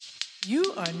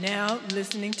You are now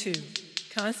listening to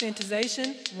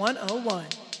Conscientization 101,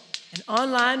 an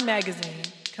online magazine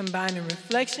combining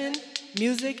reflection,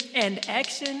 music, and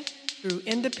action through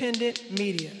independent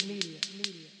media.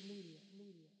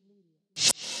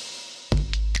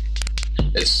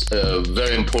 It's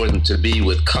very important to be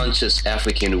with conscious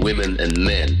African women and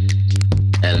men.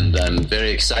 And I'm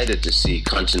very excited to see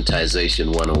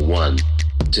Conscientization 101,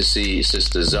 to see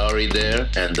Sister Zari there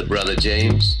and the brother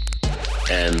James,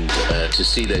 and to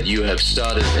see that you have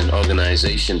started an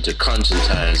organization to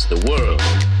conscientize the world,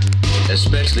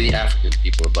 especially African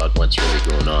people, about what's really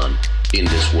going on in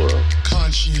this world.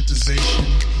 Conscientization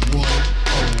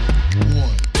 101.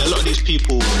 A lot of these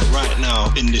people right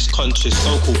now in this conscious,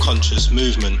 so-called conscious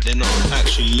movement, they're not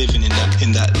actually living in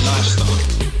that lifestyle.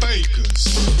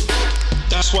 Fakers.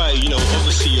 That's why,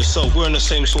 obviously yourself, we're on the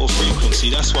same sort of frequency.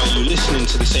 That's why you're listening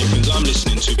to the same things I'm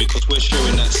listening to, because we're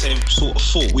sharing that same sort of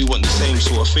thought. We want the same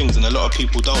sort of things, and a lot of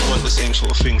people don't want the same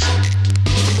sort of things.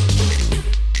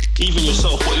 Even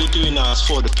yourself, what you're doing now is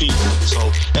for the people. So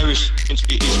everything is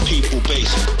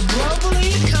people-based.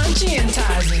 Globally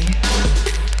conscientizing.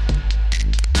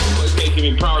 What's making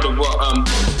me proud of what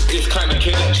this kind of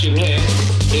connection here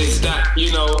is that,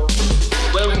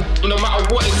 no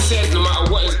matter what is said, no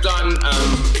matter what is done,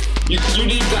 you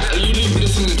leave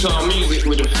listening to our music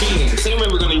with a feeling. The same way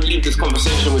we're going to leave this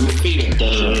conversation with a feeling.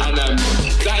 And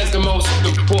that is the most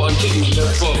important thing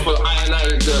for I and I,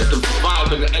 the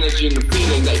vibe and the energy and the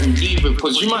feeling that you leave with,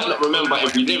 because you might not remember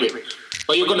every lyric,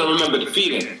 but you're going to remember the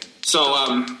feeling. So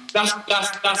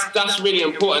that's really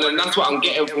important, and that's what I'm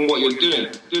getting from what you're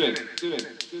doing.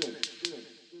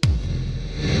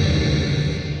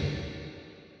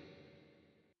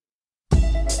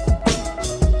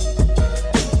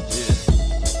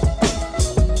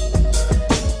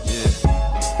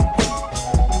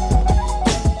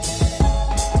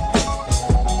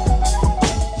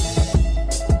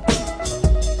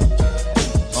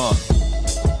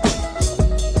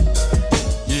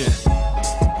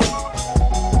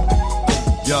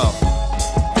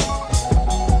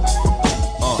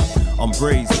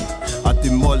 Brazen, I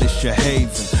demolish your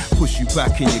haven, push you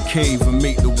back in your cave and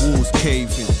make the walls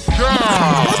cave in.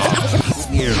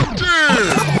 Yeah.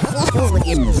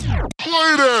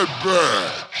 Play that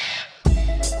back.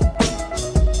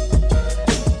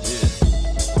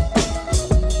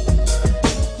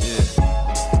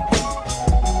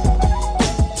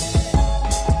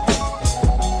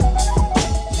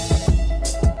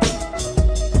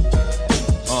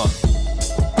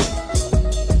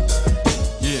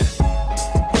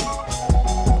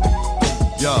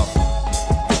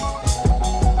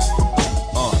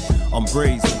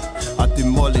 Brazen, I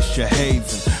demolish your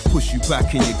haven, push you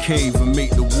back in your cave and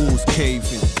make the walls cave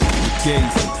in. You're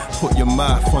gazing, put your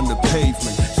mouth on the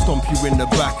pavement, stomp you in the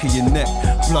back of your neck,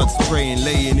 blood spraying,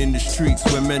 laying in the streets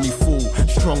where many fall,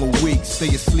 strong or weak, stay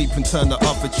asleep and turn the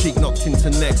other cheek, knocked into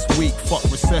next week. Fuck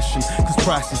recession, cause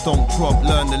prices don't drop,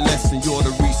 learn the lesson, you're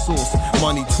the resource,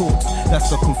 money talks, that's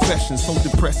the confession, so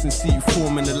depressing, see you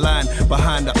forming the line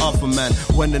behind the other man,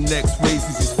 when the next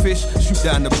raises his fish, shoot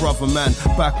down the brother man,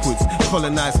 backwards,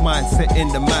 colonized mindset in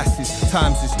the masses,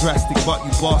 times is drastic, but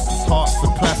you bastards, hearts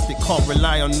are plastic, can't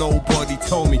rely on nobody,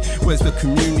 tell me, where's the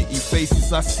community,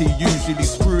 faces I see usually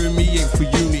screwing me ain't for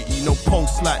unity, no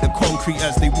posts like the concrete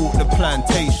as they walk the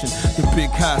plantation, the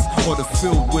big house or the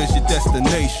field, where's your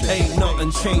destination, ain't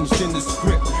nothing changed in the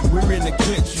script, we're in a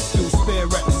glitch, you still stare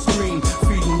at the screen,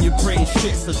 feeding your brain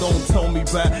shit, so don't tell me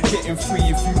about getting free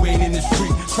if you ain't in the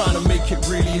street, trying to make it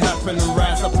really happen and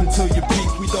rise up until you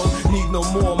peak, we don't need no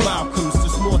more Malcolms,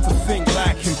 just more to think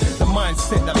like him, the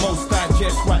mindset that most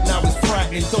digest right now is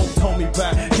frightening, don't tell me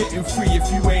about getting free if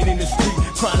you ain't in the street,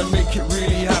 trying to make it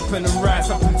really happen and rise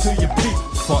up until you peak.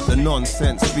 Fuck the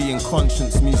nonsense, being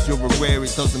conscious means you're aware,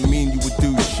 it doesn't mean you would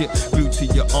do shit glued to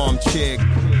your armchair.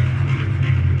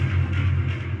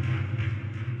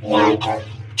 Welcome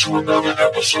to another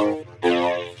episode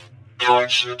of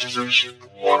Conscientization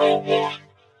 101.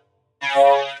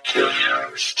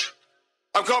 Podcast.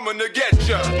 I'm coming to get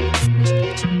ya.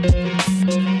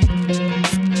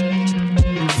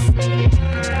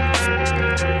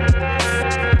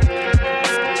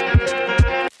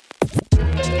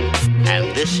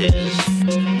 And this is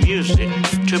music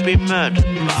to be murdered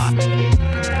by.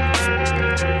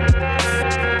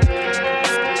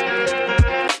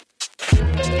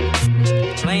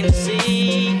 Plain to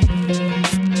see,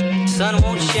 sun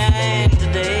won't shine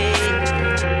today.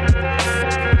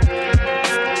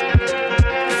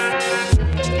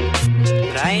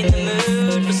 But I ain't in the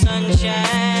mood for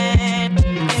sunshine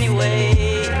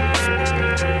anyway.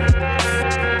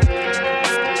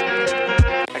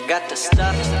 I got to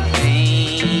stop the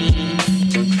pain.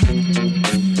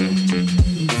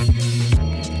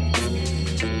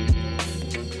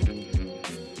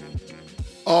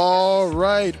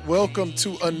 welcome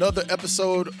to another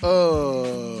episode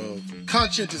of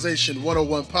Conscientization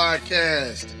 101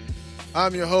 Podcast.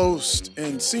 I'm your host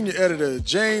and senior editor,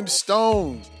 James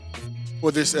Stone,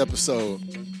 for this episode.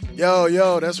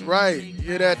 Yo, that's right. You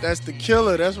hear that? That's the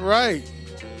killer. That's right.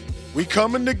 We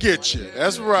coming to get you.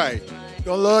 That's right. You're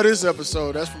gonna love this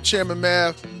episode. That's from Chairman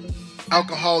Math,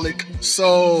 Alcoholic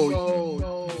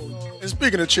Soul. And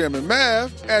speaking of Chairman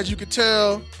Math, as you can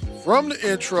tell from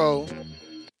the intro,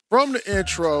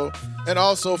 and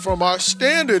also from our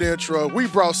standard intro, we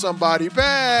brought somebody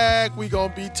back. We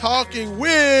gonna be talking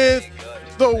with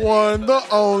the one, the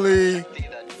only,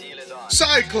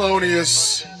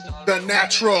 Cyclonius, the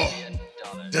natural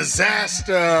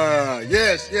disaster.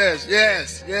 Yes.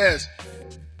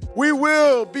 We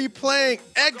will be playing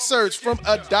excerpts from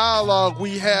a dialogue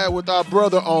we had with our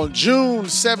brother on June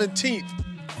 17th,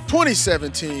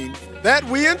 2017, that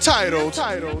we entitled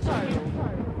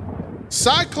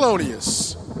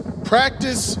Cyclonius,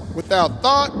 Practice Without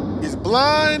Thought is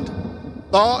Blind,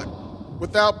 Thought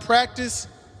Without Practice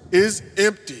is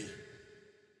Empty.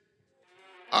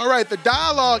 All right, the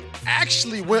dialogue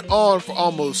actually went on for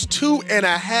almost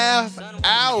 2.5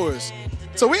 hours.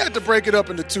 So we had to break it up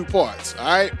into 2 parts, all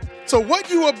right? So what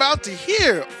you are about to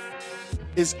hear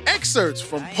is excerpts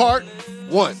from part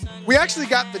 1. We actually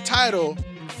got the title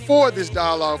for this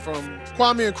dialogue from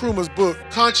Kwame Nkrumah's book,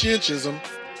 Conscientism,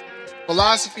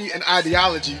 Philosophy and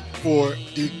Ideology for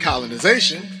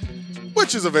Decolonization,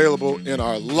 which is available in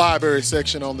our library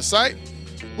section on the site.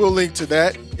 We'll link to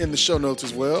that in the show notes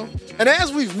as well. And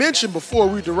as we've mentioned before,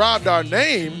 we derived our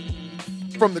name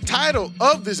from the title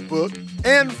of this book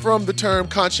and from the term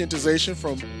conscientization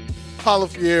from Paulo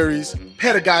Freire's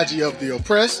Pedagogy of the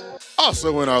Oppressed,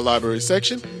 also in our library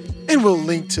section. And we'll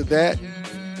link to that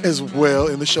as well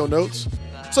in the show notes.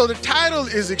 So the title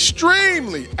is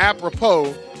extremely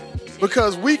apropos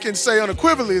because we can say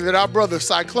unequivocally that our brother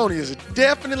Cyclonius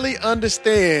definitely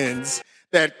understands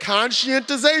that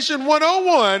Conscientization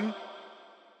 101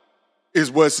 is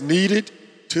what's needed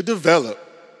to develop.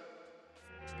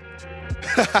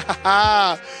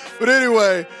 But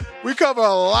anyway, we cover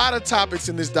a lot of topics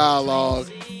in this dialogue.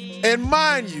 And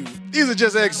mind you, these are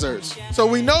just excerpts. So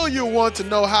we know you'll want to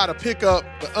know how to pick up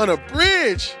the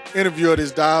unabridged interview of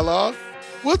this dialogue.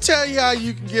 We'll tell you how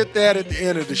you can get that at the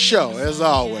end of the show, as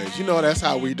always. You know that's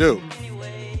how we do.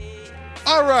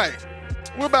 All right.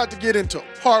 We're about to get into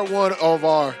part 1 of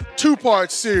our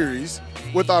 2-part series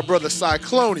with our brother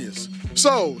Cyclonius.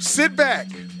 So sit back,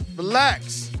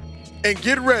 relax, and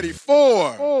get ready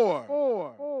for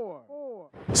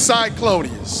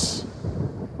Cyclonius.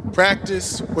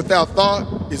 Practice without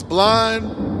thought is blind.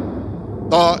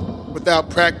 Thought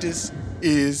without practice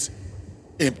is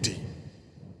empty.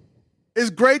 It's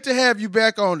great to have you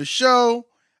back on the show.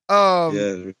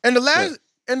 And the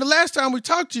last time we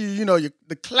talked to you,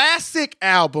 the classic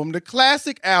album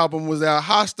was our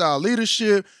Hostile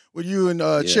Leadership with you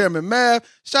and Chairman Math.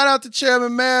 Shout out to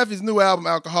Chairman Math, his new album,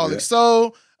 Alcoholic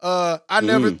Soul. I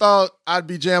never thought I'd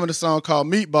be jamming a song called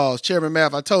Meatballs. Chairman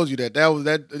Math, I told you that.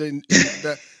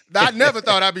 I never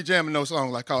thought I'd be jamming no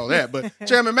song like all that. But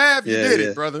Chairman Math, you did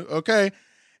it, brother, okay?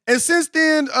 And since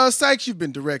then, Sykes, you've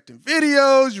been directing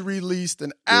videos. You released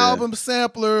an album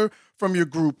sampler from your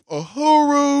group,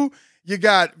 Uhuru. You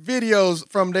got videos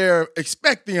from their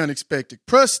Expect the Unexpected,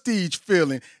 Prestige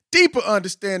Feeling, Deeper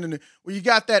Understanding, where you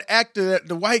got that actor,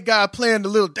 the white guy playing the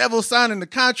little devil signing the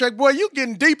contract. Boy, you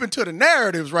getting deep into the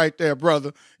narratives right there,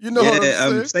 brother. You know what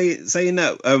I'm saying? Saying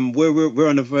that, we're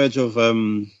on the verge of,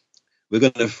 we're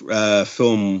going to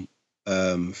film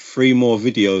 3 more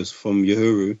videos from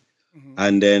Uhuru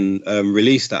and then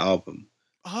release that album.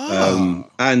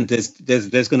 And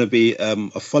there's going to be a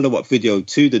follow-up video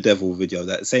to the devil video.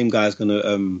 That same guy's going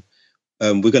to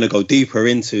we're going to go deeper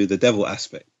into the devil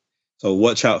aspect. So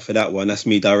watch out for that one. That's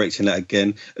me directing that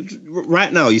again.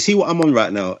 Right now, you see what I'm on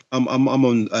right now. I'm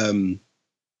on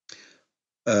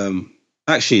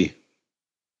actually,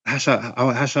 how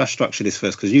should I structure this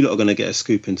first? Because you lot are going to get a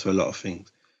scoop into a lot of things.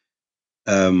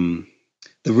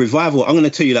 The Revival, I'm going to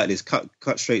tell you like this, cut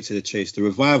straight to the chase. The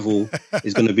Revival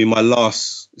is going to be my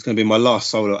last. It's going to be my last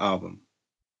solo album.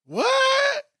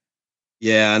 What?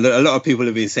 Yeah, and a lot of people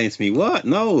have been saying to me, "What?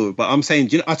 No," but I'm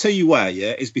saying, I'll tell you why.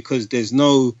 Yeah, it's because there's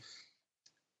no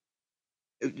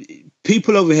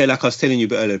people over here. Like I was telling you a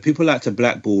bit earlier, people like to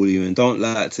blackball you and don't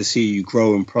like to see you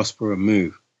grow and prosper and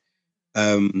move.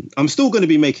 I'm still going to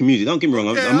be making music. Don't get me wrong.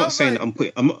 I'm not saying that I'm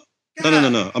putting.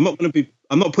 No. I'm not going to be.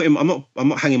 I'm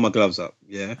not hanging my gloves up.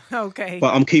 Yeah. Okay.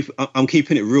 But I'm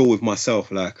keeping it real with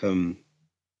myself. Like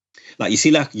you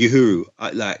see, like Uhuru.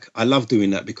 I love doing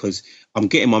that because I'm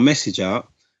getting my message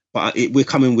out, but we're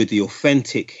coming with the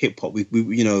authentic hip hop. We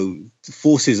you know,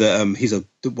 Force is he's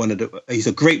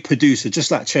a great producer,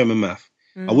 just like Chairman Math.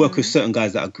 I work with certain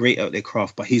guys that are great at their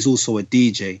craft, but he's also a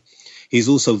DJ. He's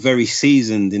also very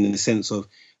seasoned in the sense of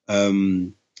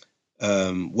when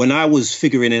I was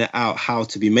figuring out how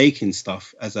to be making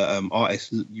stuff as an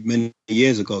artist many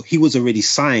years ago, he was already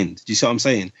signed. Do you see what I'm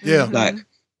saying? Yeah. Like,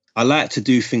 I like to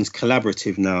do things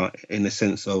collaborative now in the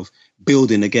sense of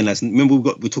building again. Remember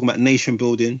we're talking about nation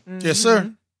building? Yes,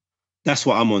 sir. That's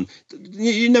what I'm on.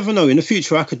 You never know. In the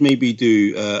future, I could maybe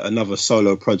do another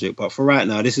solo project, but for right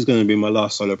now, this is going to be my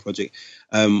last solo project.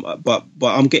 But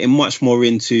I'm getting much more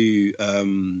into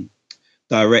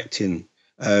directing.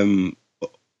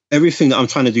 Everything that I'm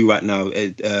trying to do right now,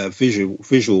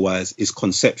 visual wise, is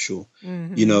conceptual.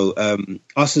 You know,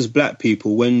 us as Black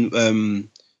people, when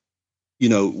you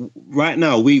know, right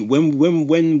now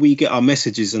when we get our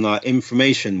messages and our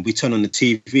information, we turn on the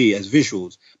TV as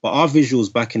visuals. But our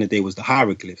visuals back in the day was the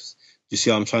hieroglyphs. Do you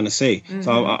see what I'm trying to say?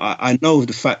 So I know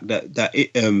the fact that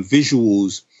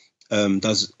visuals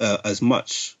does as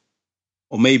much,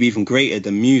 or maybe even greater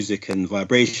than music and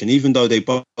vibration, even though they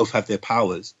both have their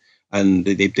powers and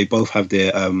they both have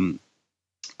their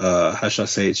how should I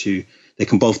say it to you? They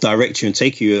can both direct you and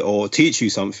take you or teach you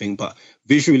something. But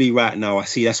visually right now, I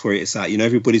see that's where it's at. You know,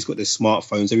 everybody's got their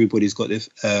smartphones. Everybody's got this,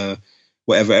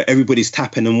 whatever. Everybody's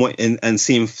tapping and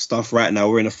seeing stuff right now.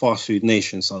 We're in a fast food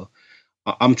nation. So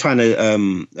I'm trying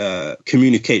to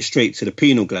communicate straight to the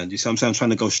pineal gland. You see what I'm saying? I'm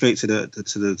trying to go straight to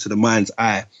the mind's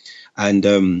eye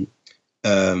and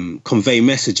convey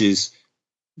messages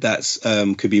that's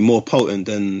could be more potent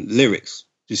than lyrics.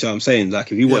 Do you see what I'm saying?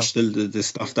 Like if you watch the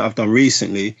stuff that I've done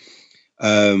recently,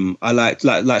 I like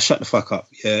Shut the Fuck Up,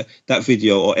 yeah, that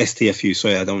video, or STFU.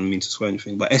 Sorry, I don't mean to swear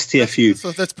anything, but STFU.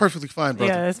 So that's perfectly fine,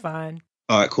 brother. Yeah, that's fine.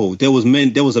 All right, cool. There was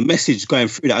a message going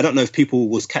through that. I don't know if people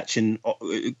was catching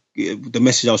the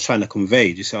message I was trying to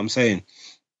convey. Do you see what I'm saying?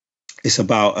 It's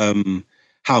about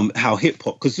how hip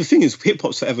hop, because the thing is, hip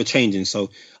hop's forever changing. So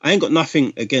I ain't got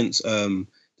nothing against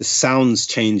the sounds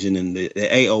changing and the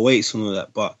 808s and all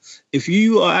that, but if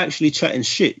you are actually chatting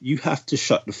shit, you have to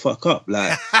shut the fuck up.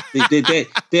 Like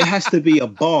there has to be a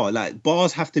bar. Like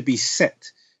bars have to be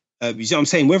set. You see what I'm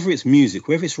saying? Whether it's music,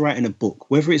 whether it's writing a book,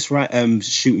 whether it's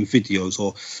shooting videos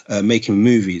or making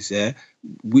movies, yeah,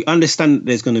 we understand that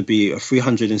there's going to be a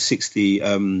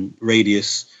 360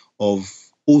 radius of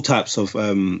all types of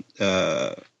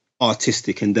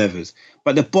artistic endeavors,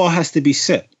 but the bar has to be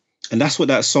set, and that's what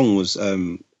that song was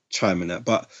chiming at.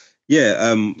 But yeah,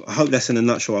 I hope that's in a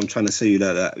nutshell what I'm trying to say. You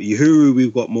that Uhuru,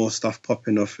 we've got more stuff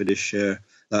popping off for this year,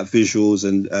 like visuals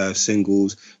and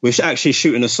singles. We're actually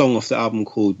shooting a song off the album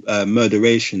called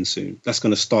Murderation soon. That's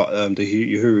going to start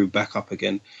the Uhuru back up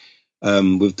again.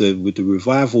 With the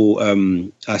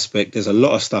revival aspect, there's a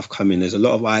lot of stuff coming. There's a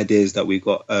lot of ideas that we've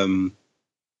got.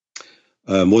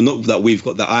 Well, not that we've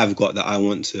got, that I've got, that I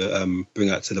want to bring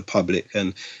out to the public.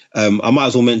 And I might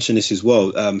as well mention this as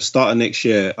well. Starting next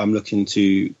year, I'm looking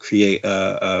to create like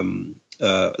a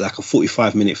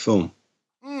 45-minute film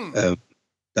that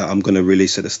I'm going to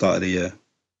release at the start of the year.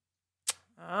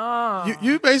 Oh.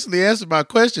 You basically answered my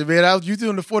question, man. You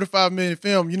doing the 45-minute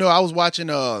film. You know, I was watching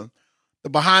the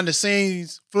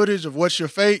behind-the-scenes footage of What's Your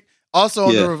Fate, also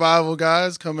on the Revival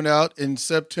guys, coming out in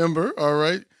September. All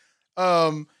right.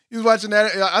 You was watching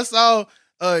that. I saw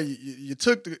you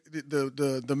took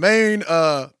the main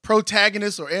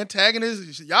protagonist or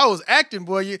antagonist. Y'all was acting,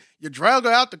 boy. You drag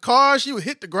her out the car. She would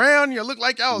hit the ground. You look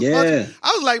like y'all was punching.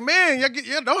 I was like, man,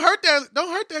 don't hurt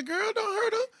that girl. Don't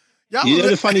hurt her. You know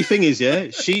the funny thing is,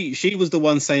 yeah, she was the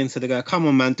one saying to the guy, "Come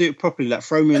on, man, do it properly. Like,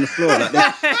 throw me on the floor." Like,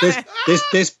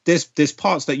 there's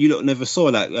parts that you lot never saw.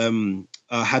 Like,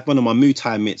 I had one of my Muay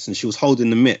Thai mitts, and she was holding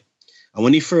the mitt. And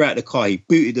when he threw out the car, he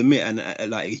booted the mitt and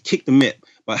like he kicked the mitt.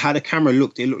 But how the camera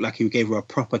looked, it looked like he gave her a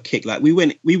proper kick. Like we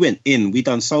went in. We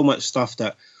done so much stuff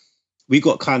that we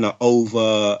got kind of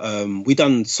over. We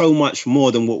done so much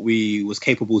more than what we was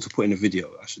capable to put in a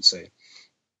video, I should say.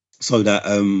 So that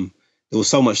there was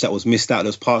so much that was missed out. There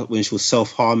was part when she was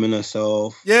self-harming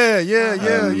herself. Yeah.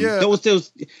 There was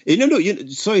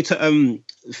sorry to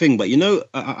thing, but you know,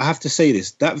 I have to say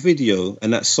this. That video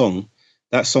and that song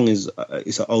is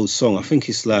it's an old song. I think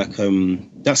it's like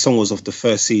that song was off the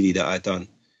first CD that I done.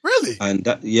 Really? And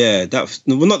not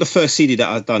the first CD that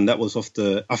I done. That was off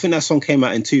I think that song came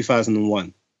out in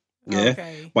 2001. Yeah,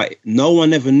 okay. But no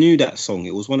one ever knew that song.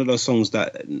 It was one of those songs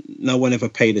that no one ever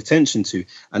paid attention to.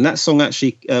 And that song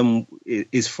actually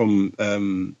is from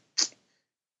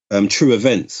True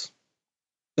Events.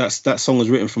 That song was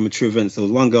written from a True Events. There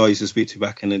was one girl I used to speak to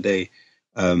back in the day.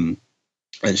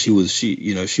 and she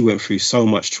went through so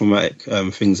much traumatic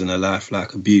things in her life,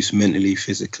 like abuse mentally,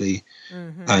 physically,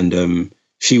 and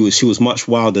she was much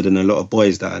wilder than a lot of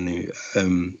boys that I knew.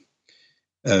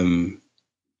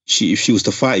 If she was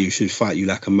to fight you, she'd fight you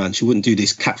like a man. She wouldn't do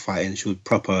this cat fighting. She would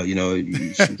proper,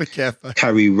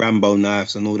 carry Rambo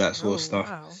knives and all that sort of stuff.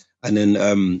 Wow. And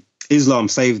then Islam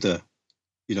saved her.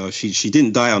 She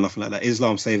didn't die or nothing like that.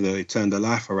 Islam saved her. It turned her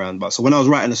life around. But so when I was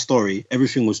writing a story,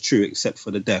 everything was true except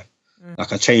for the death.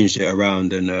 Like I changed it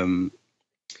around and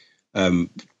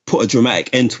put a dramatic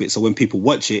end to it. So when people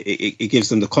watch it, it gives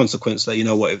them the consequence that,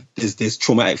 if there's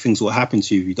traumatic things will happen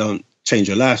to you if you don't change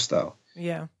your lifestyle.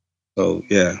 Yeah. So,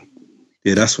 yeah,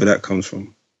 that's where that comes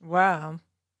from. Wow.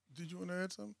 Did you want to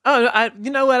add something? Oh,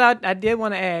 you know what? I did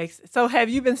want to ask. So have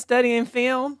you been studying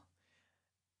film?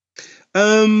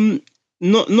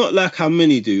 Not like how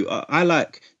many do. I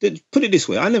like, put it this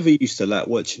way, I never used to like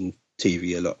watching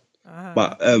TV a lot.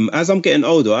 But as I'm getting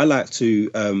older, I like to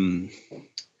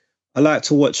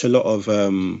watch a lot of,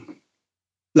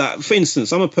 like, for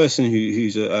instance, I'm a person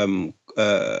who's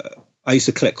I used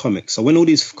to collect comics. So when all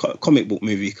these comic book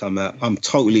movies come out, I'm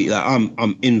totally like,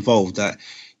 I'm involved. That,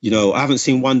 I haven't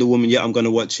seen Wonder Woman yet. I'm going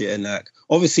to watch it. And like,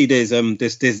 obviously there's a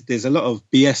lot of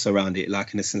BS around it,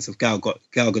 like in the sense of Gal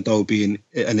Gadot being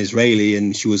an Israeli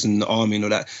and she was in the army and all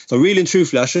that. So really and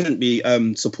truthfully, I shouldn't be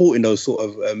supporting those sort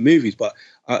of movies, but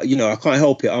I can't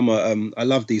help it. I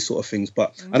love these sort of things,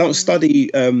 but I don't study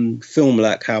film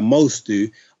like how most do.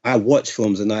 I watch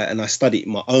films and I study it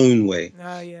my own way.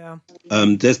 Oh yeah.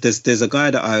 There's a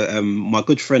guy that my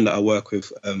good friend that I work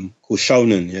with called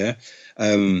Shonen. Yeah.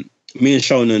 Me and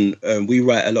Shonen, we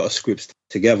write a lot of scripts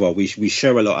together. We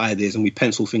share a lot of ideas and we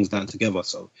pencil things down together.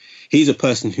 So he's a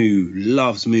person who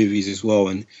loves movies as well,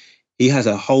 and he has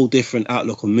a whole different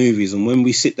outlook on movies. And when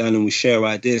we sit down and we share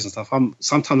ideas and stuff,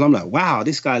 sometimes I'm like, wow,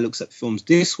 this guy looks at films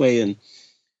this way. And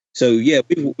so yeah,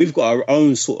 we've got our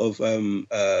own sort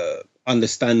of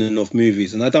understanding of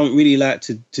movies, and I don't really like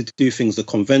to do things the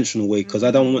conventional way because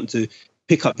I don't want to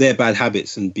pick up their bad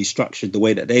habits and be structured the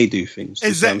way that they do things.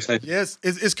 Exactly. Yes,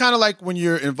 it's kind of like when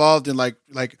you're involved in like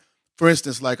for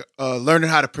instance, like learning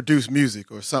how to produce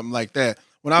music or something like that.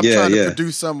 When I'm trying to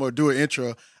produce something or do an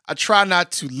intro, I try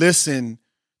not to listen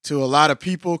to a lot of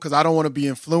people because I don't want to be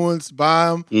influenced by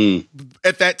them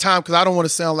at that time because I don't want to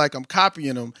sound like I'm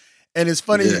copying them. And it's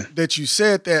funny that you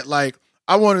said that. Like,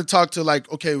 I wanted to talk to,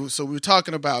 like, okay, so we were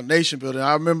talking about nation building.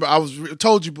 I remember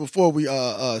told you before we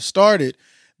started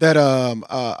that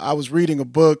I was reading a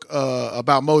book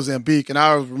about Mozambique, and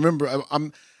I remember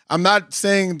I'm not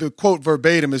saying the quote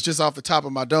verbatim; it's just off the top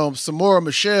of my dome. Samora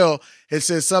Michelle had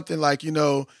said something like,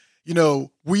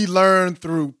 we learn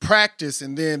through practice,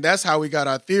 and then that's how we got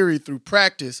our theory through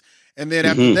practice. And then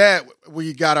after that,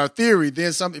 we got our theory. Then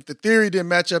if the theory didn't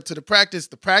match up to the practice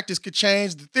could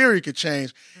change, the theory could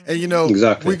change. And,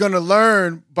 we're going to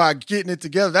learn by getting it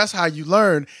together. That's how you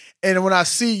learn. And when I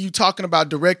see you talking about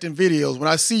directing videos, when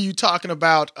I see you talking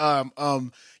about,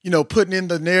 putting in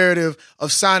the narrative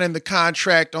of signing the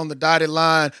contract on the dotted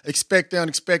line, expect the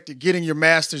unexpected, getting your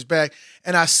master's back.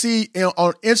 And I see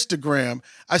on Instagram,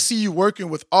 I see you working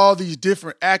with all these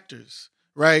different actors.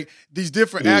 Right? These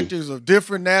different actors of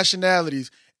different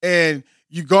nationalities, and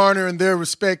you garnering their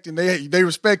respect, and they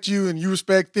respect you and you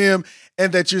respect them,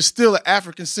 and that you're still an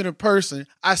African-centered person.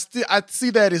 I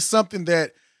see that as something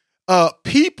that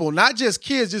people, not just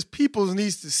kids, just people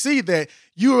needs to see that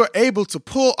you are able to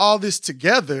pull all this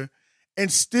together and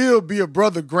still be a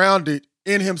brother grounded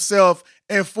in himself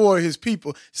and for his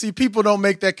people. See, people don't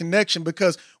make that connection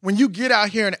because when you get out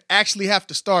here and actually have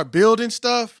to start building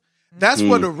stuff, that's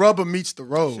where the rubber meets the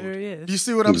road. Sure is. Do you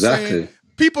see what I'm saying?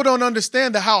 People don't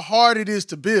understand how hard it is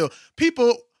to build.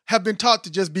 People have been taught to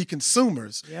just be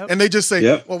consumers. And they just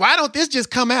say, well, why don't this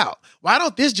just come out? Why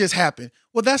don't this just happen?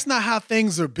 Well, that's not how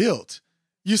things are built.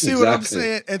 You see what I'm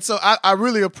saying? And so I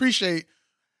really appreciate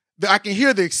that. I can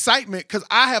hear the excitement because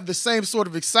I have the same sort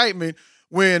of excitement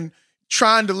when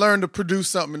trying to learn to produce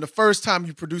something. And the first time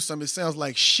you produce something, it sounds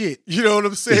like shit. You know what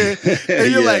I'm saying?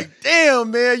 And you're like,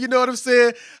 damn, man, you know what I'm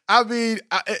saying? I mean,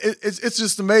 it's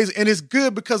just amazing. And it's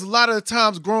good because a lot of the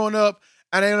times growing up,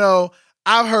 and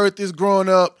I've heard this growing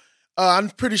up, I'm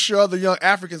pretty sure other young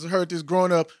Africans have heard this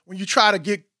growing up. When you try to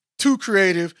get too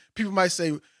creative, people might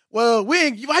say, well,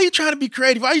 why are you trying to be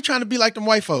creative? Why are you trying to be like them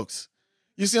white folks?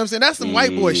 You see what I'm saying? That's some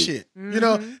white boy shit.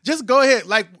 Just go ahead.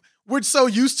 Like, we're so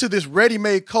used to this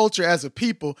ready-made culture as a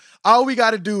people. All we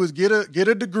got to do is get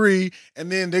a degree, and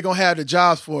then they're going to have the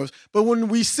jobs for us. But when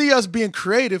we see us being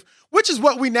creative, which is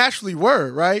what we naturally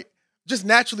were, right? Just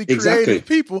naturally creative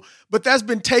people. But that's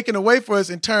been taken away from us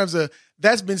in terms of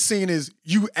that's been seen as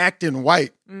you acting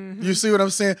white. Mm-hmm. You see what I'm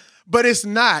saying? But it's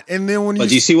not. And then when do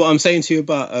you see what I'm saying to you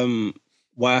about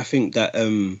why I think that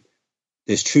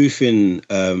there's truth in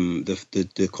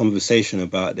the conversation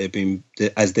about they've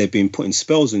been putting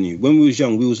spells on you. When we was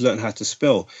young, we was learning how to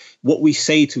spell. What we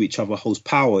say to each other holds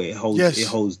power. It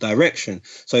holds direction.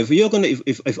 So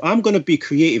if I'm gonna be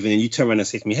creative and then you turn around and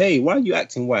say to me, "Hey, why are you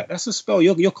acting white?" That's a spell.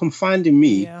 You're confining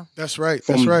me. Yeah. That's right.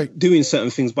 From doing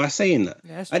certain things by saying that.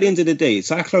 At the end of the day,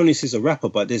 Cyclonus is a rapper,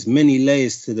 but there's many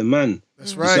layers to the man.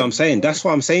 That's right. You see what I'm saying? That's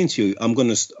what I'm saying to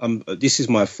you. This is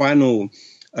my final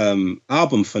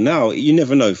album for now. You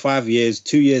never know, 5 years,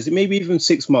 2 years, maybe even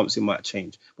 6 months it might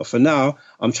change, but for now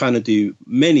I'm trying to do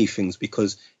many things,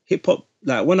 because hip-hop,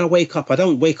 like when I wake up, I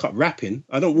don't wake up rapping.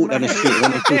 I don't walk down the street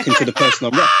when I'm talking to the person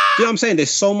I'm rapping. You know what I'm saying? There's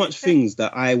so much things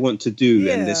that I want to do,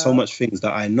 and there's so much things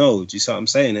that I know. Do you see what I'm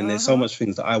saying? And there's so much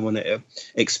things that I want to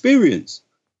experience.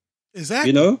 Exactly.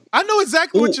 You know? I know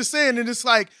exactly what you're saying, and it's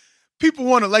like people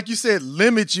want to, like you said,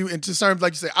 limit you into terms,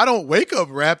 like you say, I don't wake up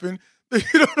rapping.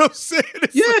 You know what I'm saying?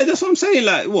 That's what I'm saying.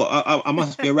 Like, what? I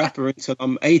must be a rapper until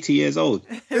I'm 80 years old.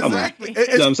 Exactly. You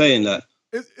know what I'm saying? Like,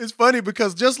 it's funny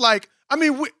because just like, I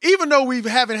mean, even though we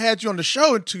haven't had you on the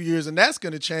show in 2 years, and that's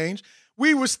going to change,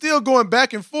 we were still going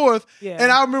back and forth. Yeah.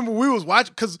 And I remember we was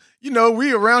watching, because, you know,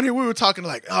 we around here, we were talking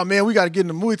like, oh, man, we got to get in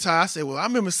the Muay Thai. I said, well, I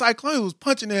remember Cyclone was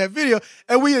punching in that video,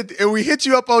 and we hit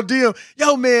you up on DM.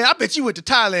 Yo, man, I bet you went to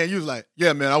Thailand. You was like,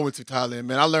 yeah, man, I went to Thailand,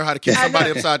 man. I learned how to kick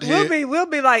somebody upside the head. We'll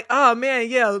be like, oh, man,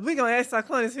 yeah, we going to ask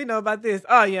Cyclone if he know about this.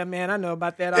 Oh, yeah, man, I know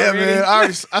about that already. Yeah,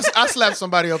 man, I slapped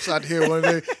somebody upside the head one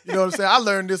day. You know what I'm saying? I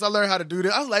learned this. I learned how to do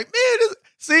this. I was like, man,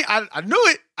 see, I knew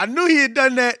it. I knew he had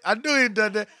done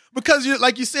that. Because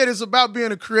like you said, it's about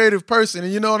being a creative person,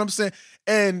 and you know what I'm saying.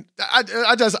 And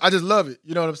I just love it.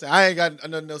 You know what I'm saying. I ain't got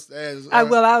nothing else to add. I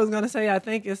was gonna say, I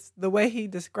think it's the way he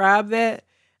described that,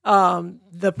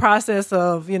 the process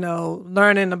of, you know,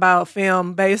 learning about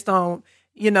film based on,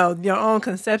 you know, your own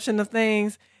conception of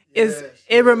things.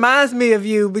 It reminds me of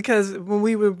you, because when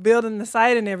we were building the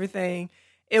site and everything,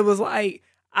 it was like,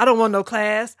 I don't want no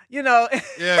class, you know.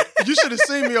 Yeah, you should have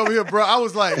seen me over here, bro. I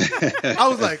was like,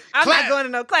 I'm not going to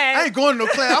no class. I ain't going to no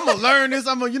class. I'm gonna learn this.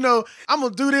 I'm gonna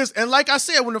do this. And like I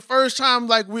said, when the first time,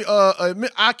 like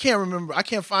I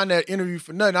can't find that interview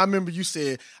for nothing. I remember you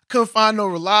said I couldn't find no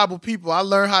reliable people. I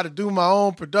learned how to do my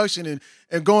own production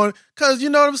and going, because you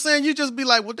know what I'm saying. You just be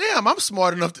like, well, damn, I'm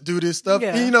smart enough to do this stuff.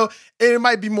 Yeah. And, you know, and it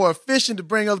might be more efficient to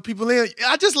bring other people in.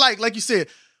 I just like you said.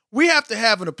 We have to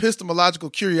have an epistemological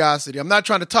curiosity. I'm not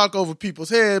trying to talk over people's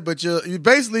head, but you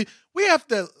basically, we have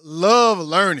to love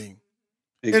learning.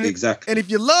 Exactly. And if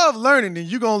you love learning, then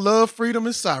you're going to love freedom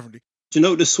and sovereignty. Do you know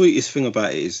what the sweetest thing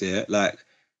about it is, like,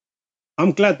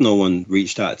 I'm glad no one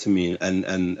reached out to me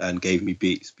and gave me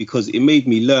beats, because it made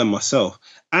me learn myself.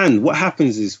 And what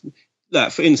happens is,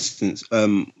 like, for instance,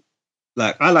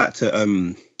 like, I like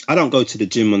to, I don't go to the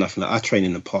gym or nothing. Like, I train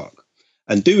in the park.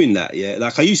 And doing that,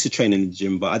 like I used to train in the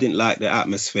gym, but I didn't like the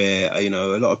atmosphere. You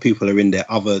know, a lot of people are in there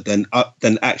other than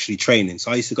actually training.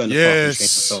 So I used to go in the park and train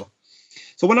myself.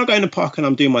 So when I go in the park and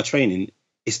I'm doing my training,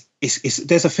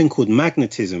 there's a thing called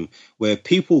magnetism, where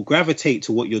people gravitate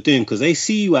to what you're doing because they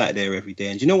see you out there every day.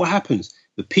 And do you know what happens?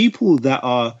 The people that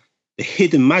are the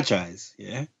hidden magi's,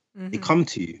 they come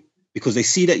to you because they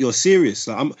see that you're serious.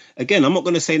 Like, I'm not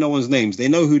going to say no one's names. They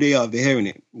know who they are. They're hearing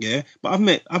it. But I've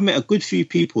met a good few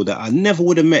people that I never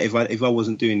would have met if I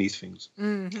wasn't doing these things.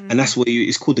 Mm-hmm. And that's what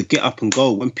it's called, the get up and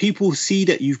go. When people see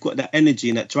that you've got that energy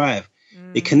and that drive,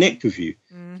 they connect with you.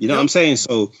 Mm-hmm. You know what I'm saying?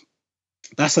 So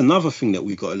that's another thing that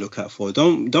we've got to look out for.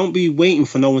 Don't be waiting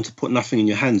for no one to put nothing in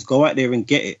your hands. Go out there and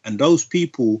get it. And those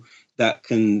people that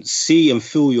can see and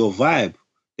feel your vibe,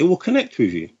 they will connect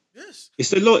with you. Yes. It's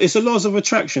the laws of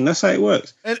attraction. That's how it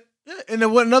works. And then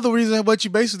another reason what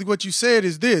you said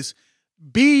is this.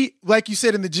 Be like you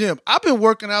said in the gym. I've been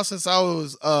working out since I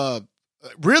was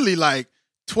really like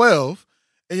 12.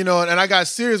 And, you know, and I got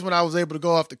serious when I was able to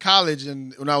go off to college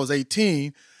and when I was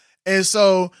 18. And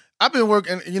so I've been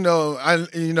working,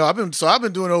 I've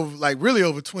been doing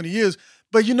over 20 years.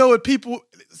 But you know what, people,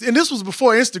 and this was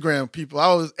before Instagram, people.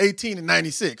 I was 18 in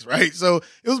 96, right? So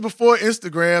it was before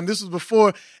Instagram. This was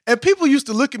before, and people used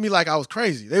to look at me like I was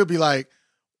crazy. They would be like,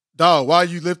 dog, why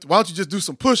don't you just do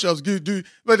some push-ups?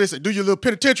 Like they say, do your little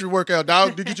penitentiary workout,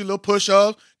 dog. Get your little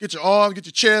push-ups, get your arms, get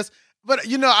your chest. But,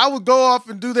 you know, I would go off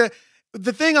and do that.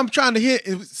 The thing I'm trying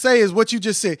to say is what you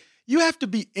just said. You have to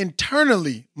be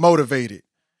internally motivated.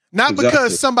 Not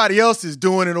because somebody else is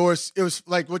doing it, or it was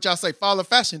like what y'all say, follow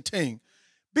fashion ting.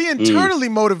 Be internally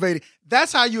motivated.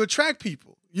 That's how you attract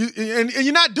people. And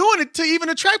you're not doing it to even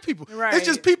attract people. Right. It's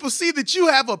just people see that you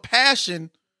have a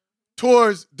passion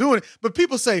towards doing it. But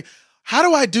people say, how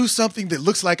do I do something that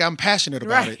looks like I'm passionate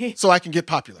about it so I can get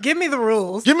popular? Give me the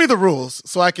rules. Give me the rules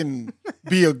so I can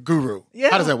be a guru.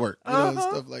 How does that work? You know,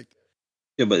 stuff like that.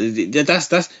 Yeah,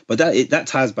 but that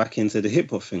ties back into the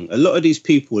hip hop thing. A lot of these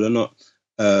people are not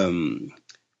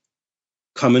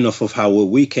coming off of how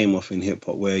we came off in hip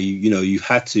hop, where you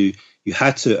had to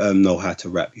know how to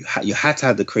rap. You had to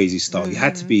have the crazy style. You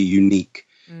had to be unique.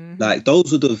 Like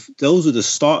those were the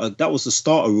starter. That was the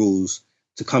starter rules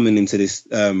to coming into this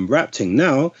rap thing.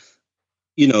 Now,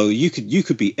 you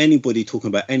could be anybody talking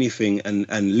about anything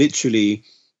and literally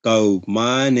go,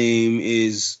 my name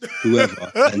is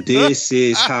whoever, and this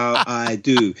is how I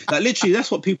do. Like literally, that's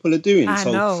what people are doing. I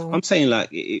know. I'm saying like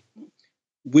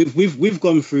we've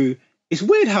gone through. It's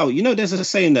weird how there's a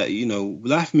saying that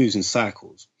life moves in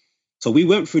cycles. So we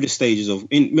went through the stages of.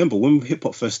 Remember when hip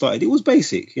hop first started, it was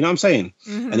basic. You know what I'm saying?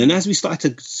 And then as we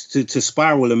started to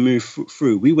spiral and move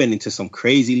through, we went into some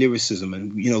crazy lyricism,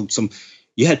 and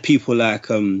you had people like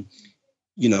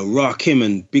Rakim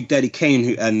and Big Daddy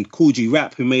Kane and Kool G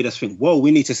Rap who made us think, whoa,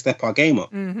 we need to step our game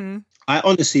up. I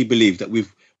honestly believe that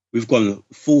we've gone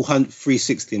full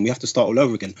 360 and we have to start all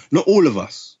over again. Not all of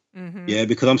us. Yeah,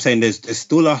 because I'm saying there's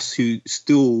still us who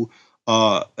still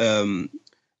are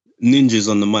ninjas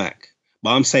on the mic.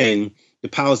 But I'm saying the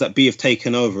powers that be have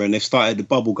taken over and they've started the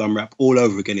bubblegum rap all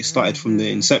over again. It started from the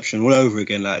inception all over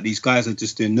again. Like these guys are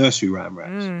just doing nursery rhyme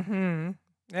raps. You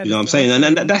know what I'm saying?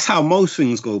 And that's how most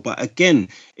things go. But again,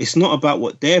 it's not about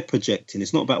what they're projecting.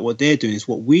 It's not about what they're doing. It's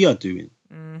what we are doing.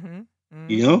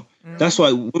 That's why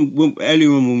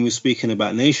earlier on when we were speaking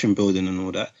about nation building and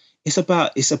all that, it's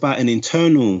about an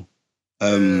internal.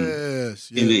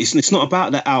 It's not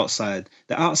about the outside.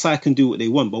 The outside can do what they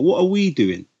want, but what are we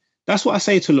doing? That's what I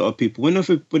say to a lot of people. When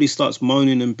everybody starts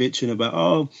moaning and bitching about,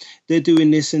 oh, they're doing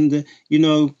this and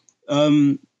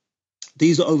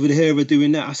these are over here are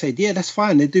doing that. I say, yeah, that's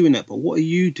fine. They're doing that, but what are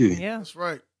you doing? Yeah, that's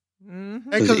right.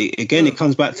 Because it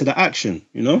comes back to the action,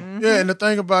 Yeah, and the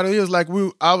thing about it is, like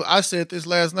I said this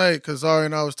last night because Zari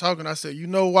and I was talking. I said, you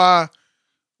know why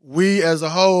we as a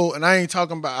whole, and I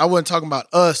wasn't talking about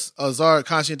us, Zari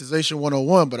Conscientization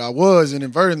 101, but I was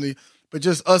inadvertently, but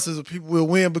just us as a people will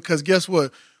win because guess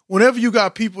what? Whenever you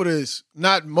got people that's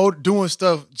not doing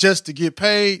stuff just to get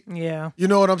paid, you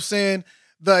know what I'm saying?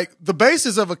 Like the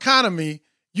basis of economy,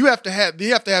 you have to have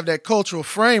that cultural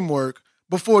framework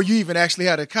before you even actually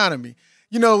have the economy.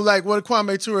 Like what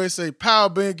Kwame Ture say, power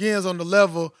begins on the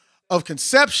level of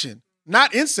conception,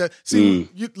 not inception. See,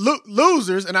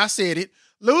 losers, and I said it,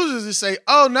 losers that say,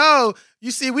 oh no,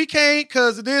 you see, we can't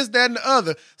because of this, that, and the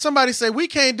other. Somebody say, we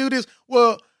can't do this.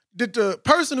 Well, did the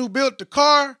person who built the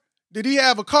car, did he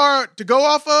have a car to go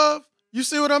off of? You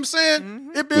see what I'm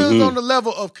saying? It builds on the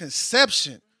level of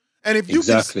conception. And if you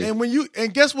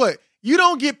and guess what? You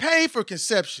don't get paid for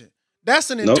conception. That's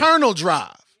an internal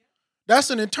drive. That's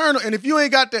an internal. And if you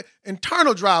ain't got that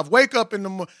internal drive, wake up in the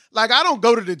morning. Like I don't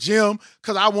go to the gym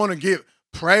because I want to get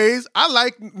praise. I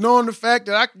like knowing the fact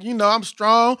that I'm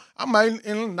strong. I might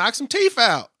knock some teeth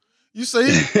out. You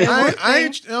see, I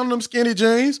ain't on them skinny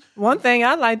jeans. One thing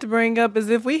I like to bring up is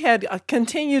if we had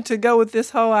continued to go with this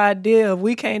whole idea of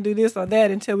we can't do this or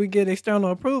that until we get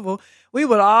external approval, we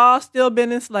would all still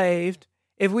been enslaved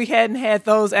if we hadn't had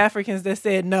those Africans that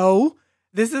said, no,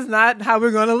 this is not how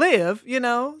we're going to live,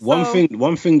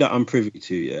 One thing that I'm privy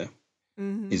to,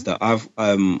 is that I've,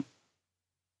 in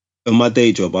my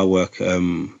day job, I work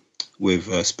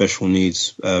with special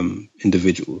needs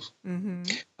individuals. And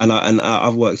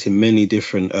I've worked in many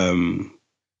different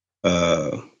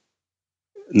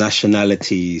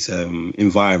nationalities,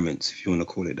 environments, if you want to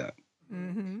call it that.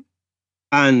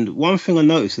 And one thing I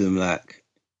noticed with them, like,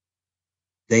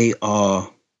 they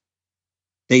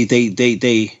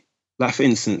like, for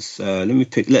instance, let me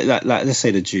pick, let's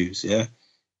say the Jews, yeah?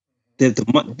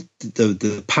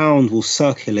 The pound will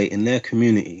circulate in their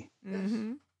community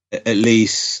at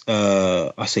least,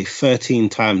 I say 13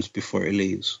 times before it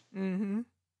leaves. Do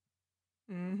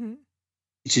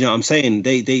you know what I'm saying?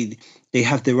 They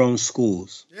have their own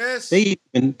schools. Yes. They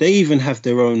even have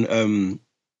their own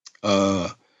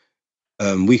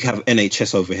we have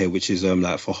NHS over here, which is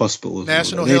like for hospitals.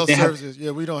 National Health Services.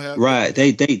 Yeah, we don't have. Right.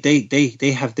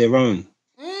 They have their own.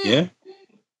 Yeah.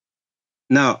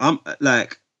 Now I'm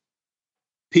like,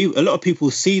 a lot of people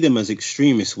see them as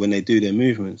extremists when they do their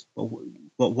movements,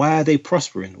 but why are they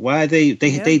prospering? Why are they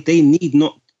need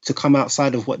not to come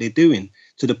outside of what they're doing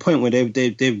to the point where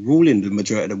they're ruling the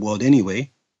majority of the world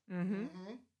anyway.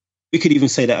 We could even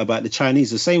say that about the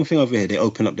Chinese. The same thing over here. They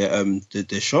open up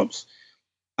their shops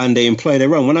and they employ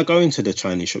their own. When I go into the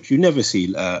Chinese shops, you never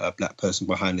see a black person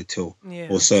behind the till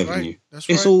or serving you.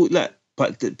 It's all like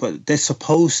but they're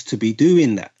supposed to be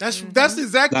doing that. That's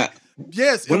exactly. Like,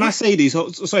 yes. When I say these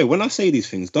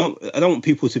things, I don't want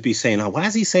people to be saying, "Oh, why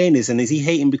is he saying this?" And is he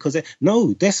hating because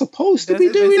no, they're supposed to be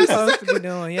doing that. Supposed to be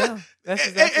doing, yeah. That's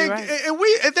exactly right.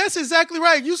 And that's exactly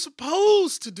right. You're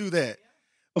supposed to do that.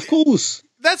 Of course.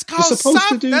 That's called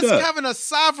that's having a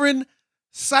sovereign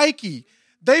psyche.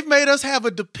 They've made us have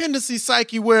a dependency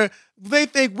psyche where they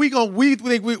think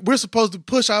we're supposed to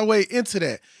push our way into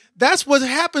that. That's what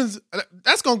happens.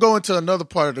 That's gonna go into another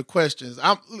part of the questions.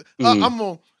 I'm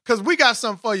gonna, because we got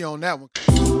something for you on that one.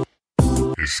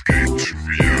 Escape to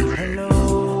reality.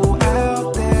 Hello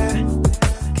out there,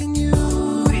 can you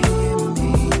hear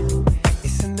me?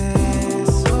 It's an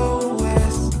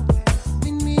SOS.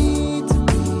 We need to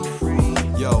be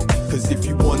free. Yo, cause if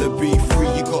you wanna be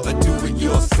free, you gotta do it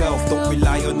yourself. Don't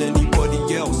rely on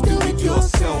anybody else. Do it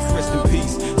yourself. Rest in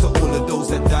peace to all of those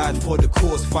that died for the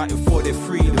cause, fighting for their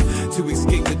freedom, to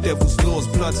escape the devil's laws.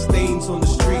 Blood stains on the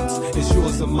streets, it's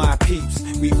yours and my peeps.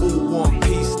 We all want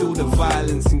peace, still the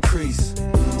violence increase.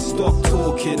 Stop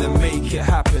talking and make it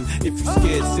happen. If you're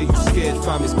scared, say you're scared,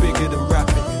 fam, it's bigger than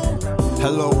rapping.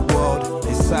 Hello world,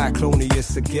 it's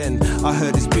Cyclonius again. I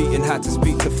heard it's beating, had to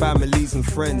speak to families and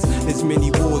friends. There's many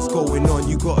wars going on,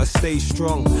 you gotta stay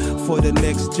strong for the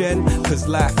next gen, cause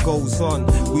life goes on.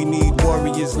 We need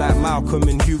warriors like Malcolm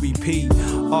and Huey P.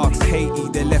 Ask Haiti,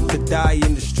 they're left to die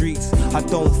in the streets. I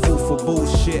don't fall for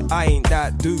bullshit, I ain't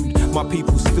that dude. My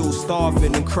people still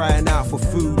starving and crying out for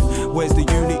food. Where's the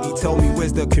unity? Tell me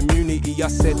where's the community? I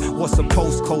said, what's a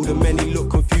postcode? And many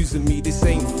look confusing me. This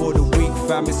ain't for the weak,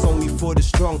 fam, it's only for the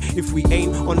strong. If we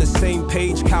ain't on the same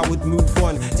page, coward, move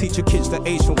on. Teach your kids the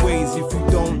ancient ways. If you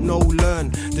don't know,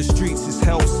 learn. The streets is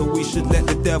hell, so we should let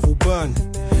the devil burn.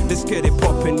 Let's get it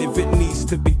poppin' if it needs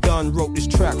to be done. Wrote this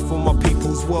track for my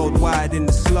peoples worldwide in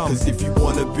the slums. Cause if you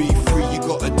wanna be free, you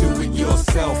gotta do it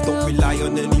yourself. Don't rely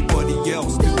on anybody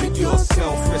else. Do it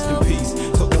yourself. Rest in peace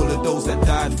to all of those that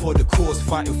died for the cause,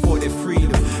 fighting for their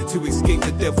freedom, to escape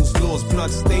the devil's laws.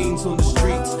 Blood stains on the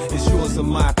streets, it's yours and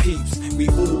my peeps. We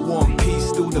all want peace,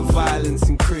 still the violence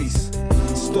increase.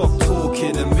 Stop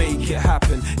talking and make it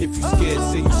happen. If you're scared,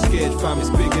 say you're scared, fam, it's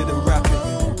bigger than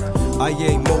rapping. I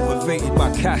ain't motivated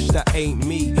by cash, that ain't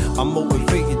me. I'm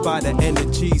motivated by the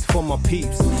energies for my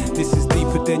peeps. This is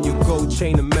deeper than your gold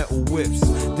chain and metal whips.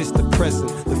 This the present,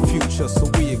 the future, so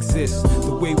we exist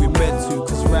the way we're meant to.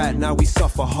 Cause right now we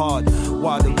suffer hard,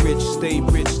 while the rich stay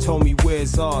rich. Tell me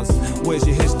where's ours, where's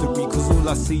your history? Cause all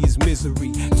I see is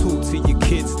misery. Talk to your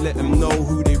kids, let them know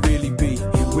who they really be.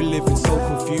 We're living so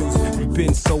confused, we've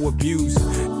been so abused.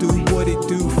 Do what it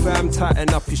do, fam, tighten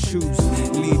up your shoes.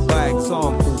 Lead by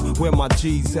example, where my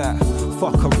G's at.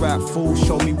 Fuck a rap fool,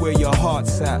 show me where your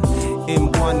heart's at.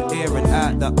 In one ear and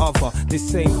out the other.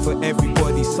 This ain't for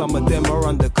everybody, some of them are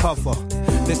undercover.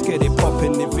 Let's get it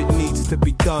poppin' if it needs to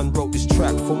be done. Wrote this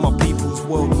track for my peoples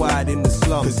worldwide in the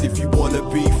slums. Cause if you wanna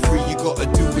be free, you gotta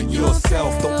do it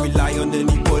yourself. Don't rely on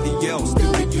anybody else,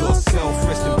 do it yourself.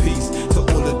 Rest in peace to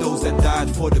all of those that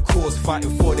died for the cause,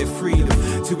 fighting for their freedom,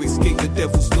 to escape the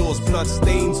devil's laws. Blood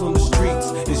stains on the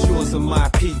streets, it's yours and my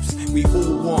peeps. We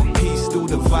all want peace, still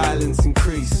the violence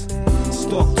increase.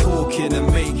 Stop talking and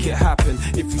make it happen.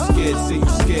 If you're scared, say you're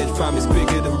scared, fam, it's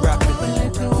bigger than rapping. But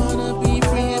if you wanna be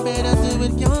free, you better do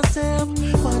it yourself.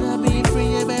 Wanna be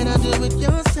free, you better do it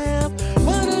yourself.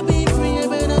 Wanna be free, you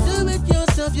better do it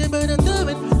yourself. You better do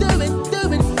it yourself.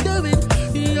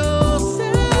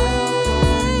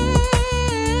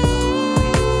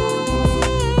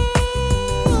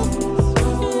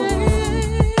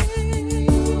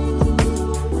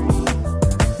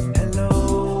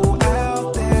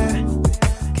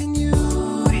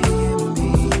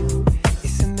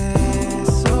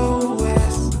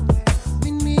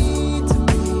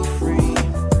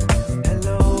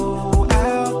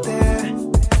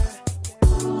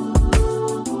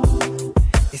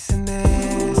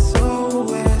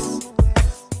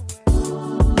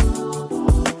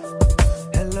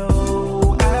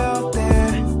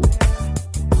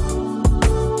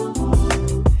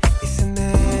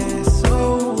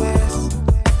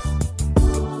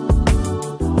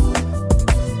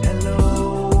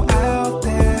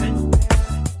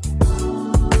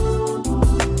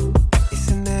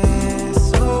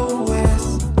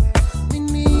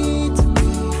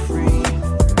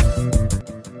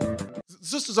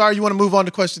 Zara, you want to move on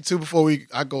to question 2 before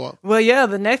I go up? Well, yeah,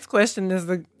 the next question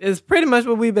is pretty much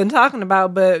what we've been talking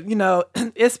about, but, you know,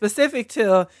 it's specific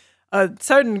to a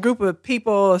certain group of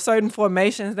people, certain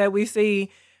formations that we see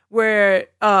where,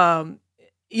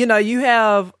 you know, you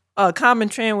have a common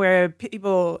trend where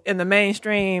people in the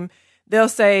mainstream, they'll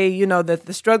say, you know, that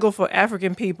the struggle for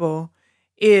African people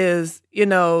is,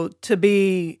 to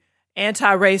be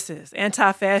anti-racist,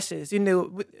 anti-fascist.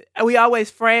 We always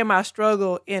frame our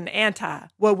struggle in anti,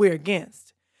 what we're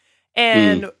against.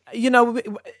 And,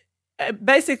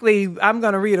 basically, I'm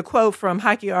going to read a quote from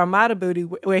Haki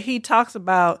Armadabuti where he talks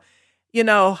about,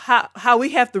 how we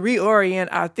have to reorient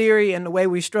our theory and the way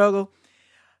we struggle.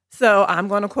 So I'm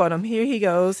going to quote him. Here he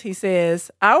goes. He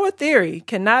says, "Our theory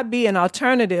cannot be an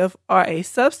alternative or a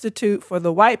substitute for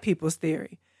the white people's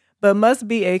theory, but must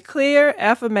be a clear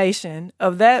affirmation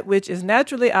of that which is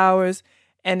naturally ours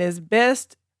and is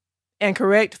best and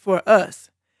correct for us.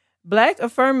 Black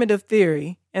affirmative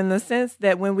theory, in the sense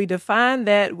that when we define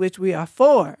that which we are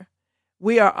for,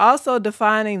 we are also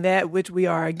defining that which we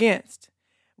are against.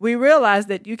 We realize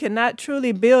that you cannot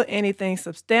truly build anything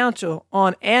substantial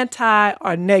on anti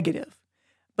or negative.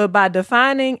 But by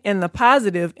defining in the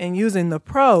positive and using the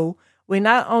pro, we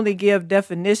not only give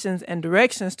definitions and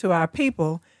directions to our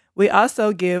people, we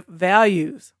also give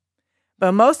values.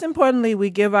 But most importantly,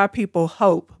 we give our people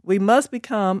hope. We must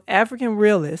become African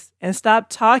realists and stop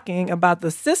talking about the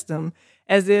system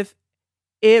as if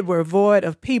it were void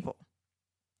of people."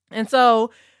 And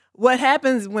so what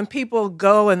happens when people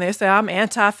go and they say, "I'm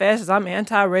anti-fascist, I'm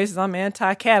anti-racist, I'm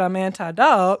anti-cat, I'm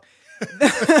anti-dog,"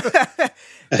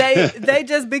 they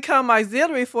just become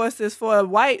auxiliary forces for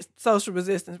white social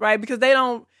resistance, right? Because they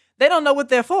don't know what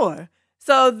they're for.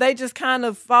 So they just kind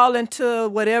of fall into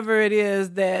whatever it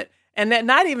is and that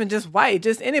not even just white,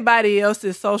 just anybody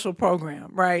else's social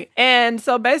program, right? And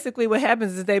so basically what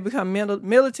happens is they become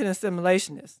militant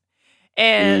assimilationists.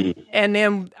 And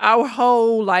then our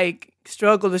whole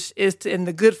struggle is to, in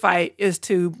the good fight, is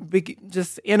to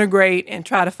just integrate and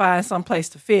try to find some place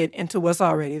to fit into what's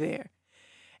already there.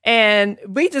 And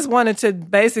we just wanted to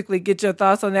basically get your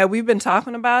thoughts on that. We've been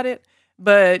talking about it,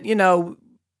 but,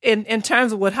 in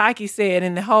terms of what Haki said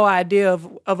and the whole idea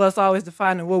of us always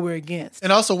defining what we're against.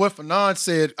 And also what Fanon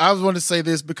said, I was wanting to say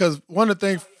this because one of the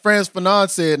things Frantz Fanon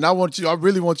said, and I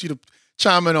really want you to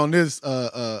chime in on this,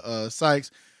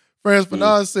 Sykes. Frantz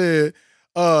Fanon said,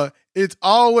 it's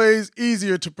always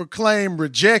easier to proclaim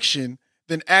rejection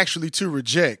than actually to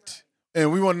reject.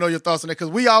 And we want to know your thoughts on that because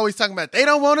we always talking about they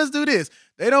don't want us to do this,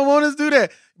 they don't want us to do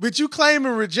that. But you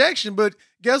claiming rejection, but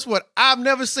guess what? I've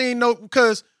never seen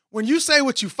because when you say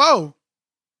what you for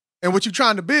and what you're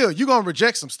trying to build, you're going to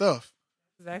reject some stuff.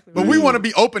 Exactly. But we want to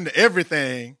be open to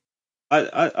everything.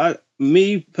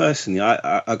 Me personally,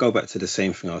 I go back to the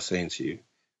same thing I was saying to you.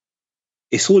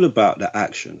 It's all about the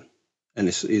action. And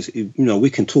it's we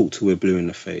can talk till we're blue in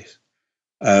the face.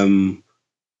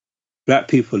 Black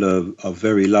people are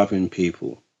very loving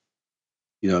people.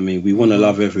 You know what I mean? We want to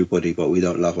love everybody, but we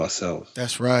don't love ourselves.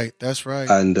 That's right. That's right.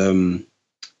 And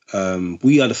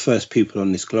we are the first people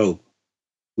on this globe.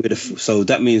 So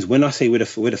that means when I say we're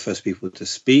the first people to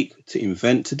speak, to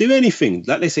invent, to do anything,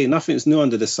 like they say, nothing's new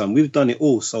under the sun. We've done it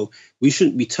all. So we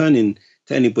shouldn't be turning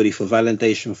to anybody for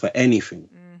validation for anything.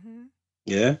 Mm-hmm.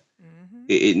 Yeah? Mm-hmm.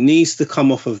 It needs to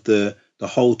come off of the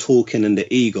whole talking and the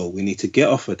ego. We need to get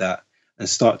off of that and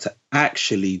start to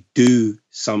actually do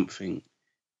something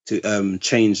to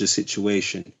change the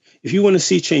situation. If you want to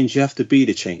see change, you have to be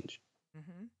the change.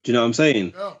 Do you know what I'm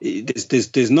saying? Yeah.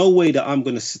 There's no way that I'm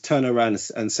going to turn around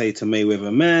and say to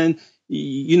Mayweather, man,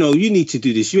 you need to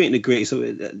do this. You ain't the greatest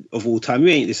of all time. You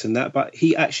ain't this and that. But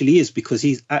he actually is, because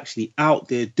he's actually out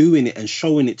there doing it and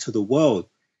showing it to the world.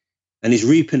 And he's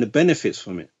reaping the benefits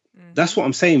from it. Mm-hmm. That's what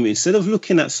I'm saying. Instead of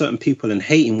looking at certain people and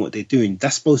hating what they're doing,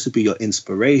 that's supposed to be your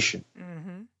inspiration.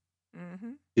 Mm-hmm.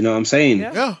 Mm-hmm. You know what I'm saying?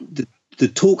 Yeah. The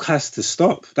talk has to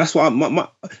stop. That's what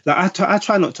I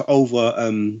try not to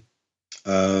over...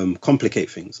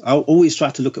 complicate things. I always try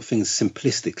to look at things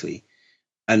simplistically,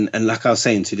 and like I was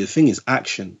saying to you, the thing is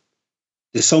action.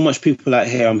 There's so much people out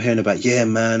here I'm hearing about, yeah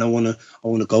man, I want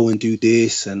to go and do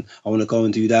this and I want to go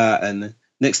and do that, and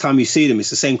next time you see them it's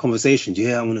the same conversation.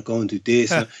 Yeah, I want to go and do this.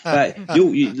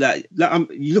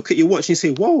 You look at your watch and you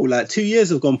say, whoa, like 2 years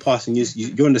have gone past and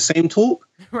you're on the same talk,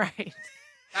 right?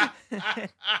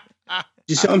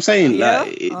 You see what I'm saying? Yeah.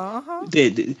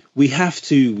 We have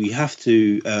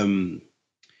to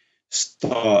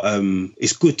start.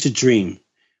 It's good to dream,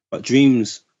 but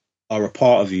dreams are a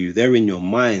part of you. They're in your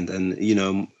mind, and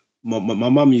my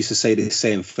mum used to say this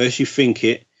saying: first you think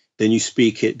it, then you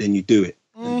speak it, then you do it.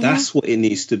 Mm-hmm. And that's what it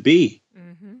needs to be.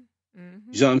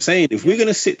 You know what I'm saying? If we're going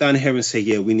to sit down here and say,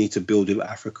 yeah, we need to build with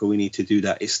Africa, we need to do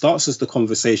that, it starts as the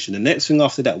conversation. The next thing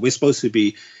after that, we're supposed to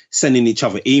be sending each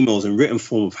other emails in written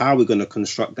form of how we're going to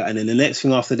construct that. And then the next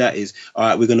thing after that is, all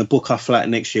right, we're going to book our flight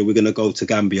next year. We're going to go to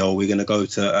Gambia, or we're going to go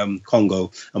to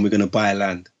Congo, and we're going to buy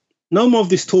land. No more of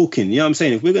this talking. You know what I'm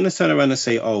saying? If we're going to turn around and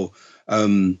say,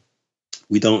 we're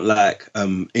we don't like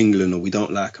England, or we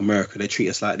don't like America. They treat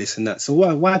us like this and that. So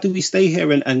why do we stay here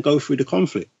and go through the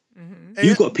conflict? Mm-hmm.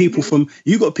 You got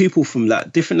people from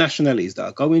like different nationalities that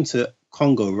are going to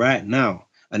Congo right now,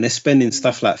 and they're spending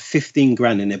stuff like 15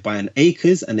 grand, and they're buying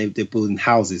acres, and they're building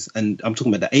houses. And I'm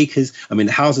talking about the acres. I mean,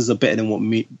 the houses are better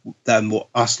than what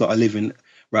us lot are living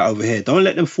right over here. Don't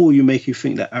let them fool you, make you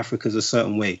think that Africa's a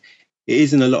certain way. It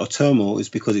is in a lot of turmoil. It's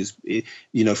because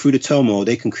through the turmoil,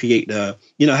 they can create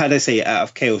how they say out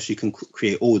of chaos, you can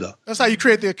create order. That's how you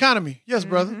create the economy. Yes,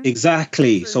 brother.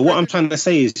 Exactly. So what I'm trying to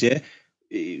say is,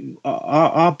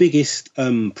 our biggest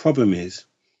problem is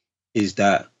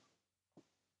that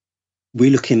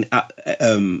we're looking at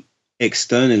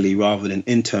externally rather than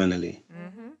internally.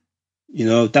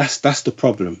 Mm-hmm. That's the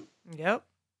problem. Yep.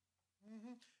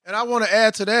 And I want to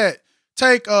add to that,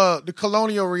 take the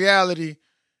colonial reality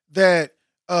that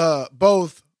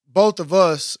both of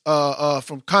us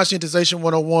from Conscientization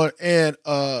 101 and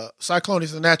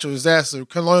Cyclonics and Natural Disaster,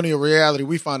 colonial reality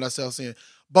we find ourselves in.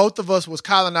 Both of us was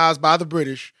colonized by the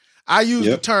British. I use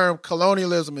the term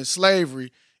colonialism and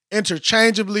slavery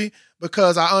interchangeably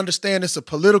because I understand it's a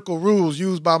political rules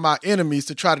used by my enemies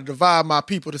to try to divide my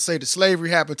people, to say that slavery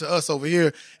happened to us over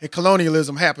here and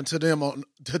colonialism happened to them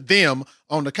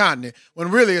on the continent,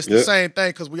 when really it's the same thing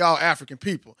because we all African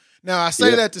people. Now, I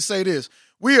say that to say this.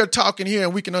 We are talking here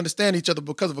and we can understand each other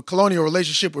because of a colonial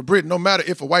relationship with Britain, no matter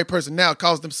if a white person now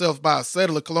calls themselves by a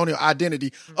settler colonial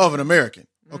identity of an American,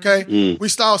 okay? Mm. We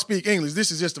still speak English.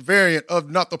 This is just a variant of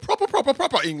not the proper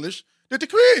English that the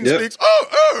Korean speaks.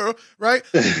 Right?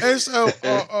 And so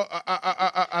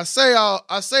I say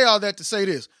all that to say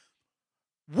this.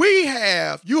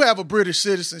 You have a British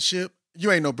citizenship.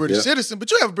 You ain't no British citizen,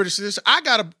 but you have a British citizenship. I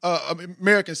got a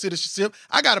American citizenship.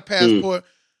 I got a passport.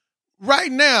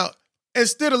 Right now,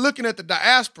 instead of looking at the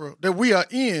diaspora that we are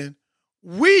in,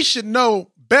 we should know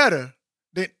better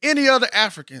than any other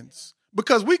Africans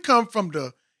because we come from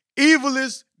the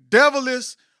evilest,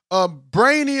 devilest,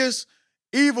 brainiest,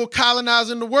 evil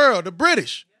colonizer in the world, the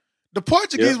British. The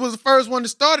Portuguese was the first one that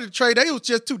started the trade. They was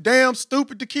just too damn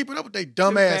stupid to keep it up with their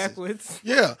dumb asses. Backwards.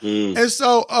 Yeah. And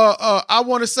so I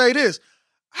want to say this.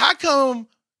 How come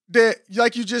that,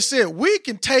 like you just said, we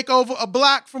can take over a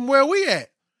block from where we at?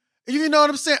 You know what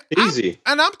I'm saying? Easy.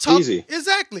 I'm talking. Easy.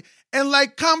 Exactly. And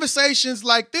like conversations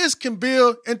like this can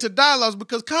build into dialogues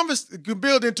because can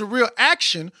build into real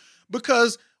action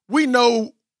because we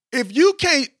know if you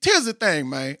can't, here's the thing,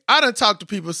 man. I done talk to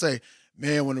people say,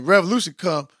 man, when the revolution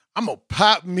come, I'm going to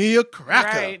pop me a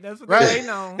cracker. Right, that's what they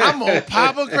know. I'm going to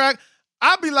pop a crack.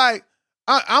 I'll be like,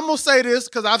 I'm going to say this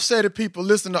because I've said to people,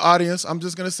 listen to the audience, I'm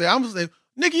going to say,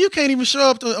 nigga, you can't even show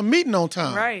up to a meeting on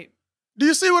time. Right. Do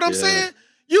you see what I'm saying?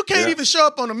 You can't even show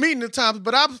up on a meeting at times,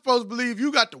 but I'm supposed to believe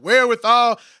you got the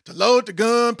wherewithal to load the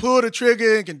gun, pull the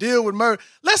trigger, and can deal with murder.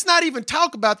 Let's not even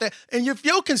talk about that. And if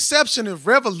your conception of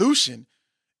revolution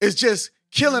is just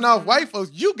killing off white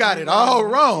folks, you got it all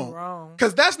wrong.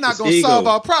 Because that's not going to solve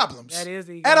our problems. That is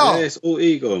ego. At all. Yeah, it's all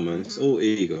ego, man. It's all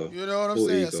ego. You know what I'm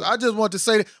saying? Ego. So I just want to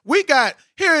say that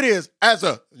here it is, as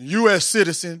a U.S.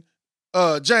 citizen,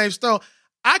 James Stone,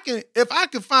 if I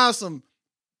can find some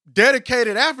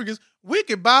dedicated Africans, we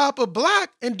could buy up a block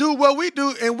and do what we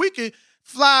do, and we could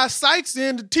fly Sykes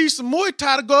in to teach some Muay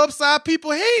Thai to go upside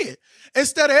people's head.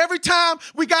 Instead of every time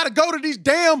we got to go to these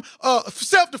damn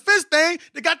self-defense thing,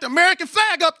 they got the American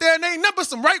flag up there and they ain't nothing but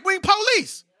some right-wing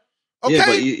police.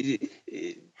 Okay?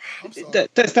 Yeah,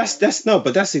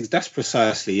 but that's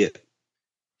precisely it.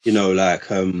 You know, like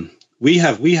we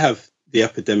have the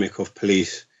epidemic of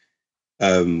police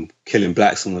killing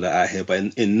blacks and all that out here,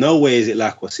 but in no way is it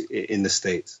like what's in the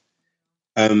States.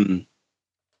 I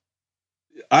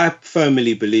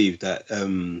firmly believe that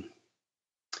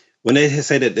when they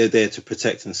say that they're there to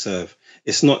protect and serve,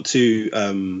 it's not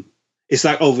to. It's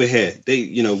like over here,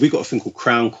 we got a thing called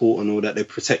Crown Court and all that. They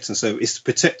protect and serve. It's to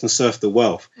protect and serve the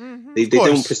wealth. Mm-hmm. They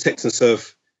don't protect and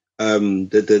serve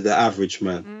the average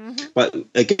man. Mm-hmm. But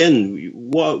again,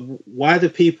 why do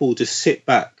people just sit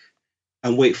back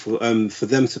and wait for them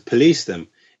to police them?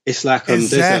 It's like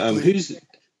exactly.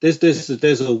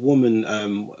 There's a woman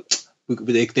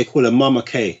they call her Mama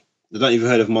K. I don't even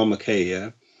heard of Mama K. Yeah,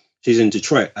 she's in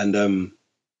Detroit, and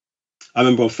I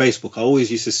remember on Facebook I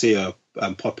always used to see her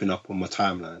popping up on my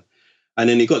timeline, and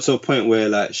then it got to a point where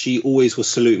like she always was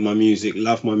saluting my music,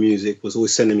 loved my music, was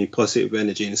always sending me positive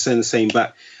energy and sending the same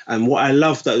back. And what I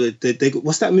love that they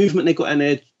what's that movement they got in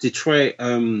there, Detroit?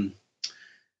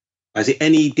 Is it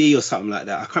NED or something like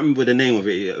that? I can't remember the name of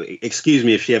it. Excuse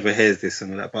me if she ever hears this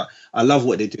and all that, but I love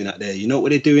what they're doing out there. You know what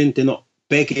they're doing? They're not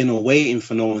begging or waiting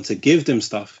for no one to give them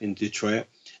stuff in Detroit.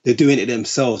 They're doing it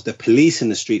themselves. They're policing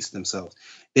the streets themselves.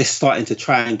 They're starting to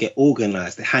try and get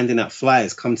organized. They're handing out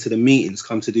flyers, come to the meetings,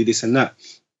 come to do this and that.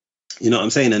 You know what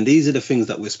I'm saying? And these are the things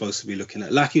that we're supposed to be looking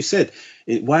at. Like you said,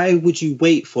 why would you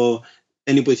wait for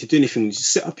anybody to do anything? You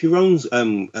set up your own,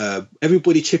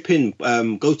 everybody chip in,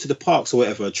 go to the parks or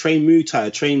whatever, train Muay Thai,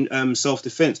 train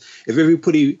self-defense. If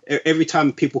every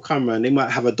time people come around, they might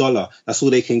have $1. That's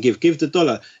all they can give the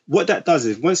 $1. What that does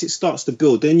is once it starts to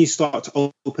build, then you start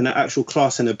to open an actual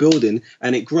class in a building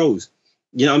and it grows.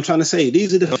 You know what I'm trying to say?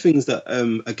 These are the things that,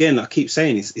 again, I keep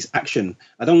saying is action.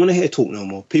 I don't want to hear talk no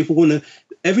more.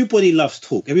 Everybody loves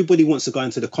talk. Everybody wants to go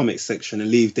into the comics section and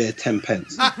leave their 10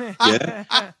 pence.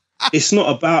 Yeah. It's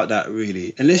not about that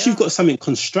really. Unless you've got something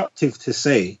constructive to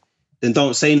say, then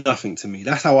don't say nothing to me.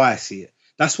 That's how I see it.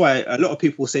 That's why a lot of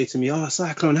people say to me, "Oh,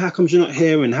 Cyclone, how come you're not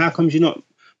here? And how come you're not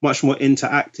much more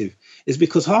interactive?" It's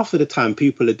because half of the time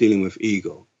people are dealing with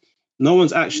ego. No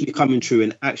one's actually coming through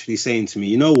and actually saying to me,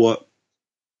 "You know what?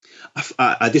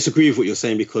 I disagree with what you're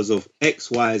saying because of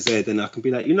X, Y, Z." And I can be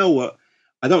like, "You know what?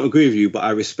 I don't agree with you, but I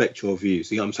respect your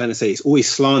views." You know what I'm trying to say? It's always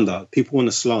slander. People want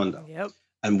to slander. Yep.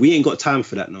 And we ain't got time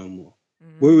for that no more.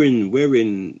 Mm-hmm. We're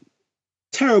in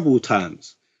terrible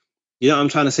times. You know what I'm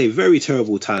trying to say? Very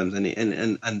terrible times. And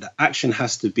the action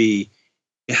has to be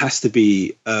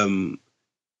turn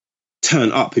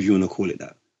up, if you want to call it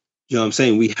that. You know what I'm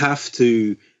saying? We have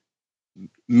to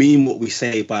mean what we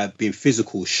say by being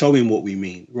physical, showing what we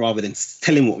mean, rather than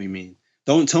telling what we mean.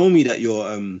 Don't tell me that you're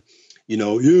yeah,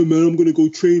 man, I'm going to go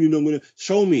training. I'm going to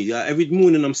show me. Every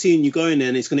morning I'm seeing you going there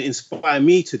and it's going to inspire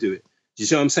me to do it. Do you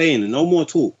see what I'm saying? No more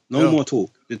talk. No more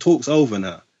talk. The talk's over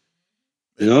now.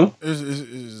 You know? It's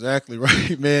exactly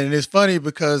right, man. And it's funny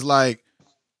because, like,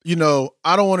 you know,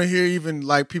 I don't want to hear even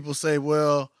like people say,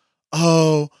 well,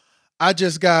 I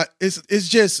just got, it's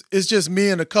just me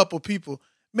and a couple people.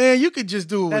 Man, you could just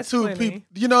do it with two people.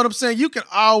 You know what I'm saying? You can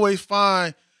always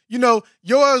find, you know,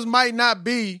 yours might not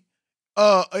be,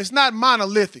 it's not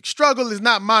monolithic. Struggle is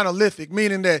not monolithic,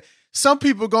 meaning that some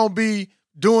people going to be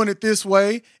doing it this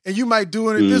way and you might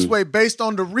doing it this way based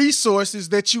on the resources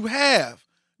that you have.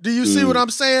 Do you see what I'm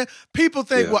saying? People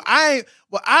think, I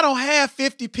don't have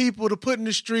 50 people to put in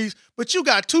the streets, but you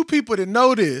got 2 people that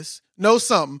know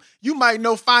something. You might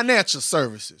know financial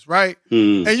services, right?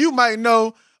 And you might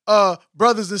know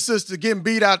brothers and sisters getting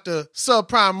beat out the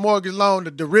subprime mortgage loan,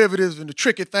 the derivatives and the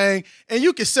tricky thing. And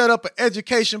you can set up an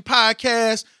education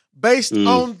podcast based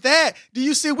on that. Do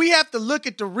you see? We have to look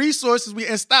at the resources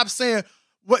and stop saying,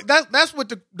 that's what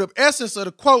the essence of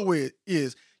the quote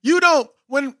is. You don't,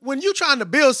 when you're trying to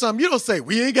build something, you don't say,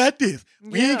 we ain't got this,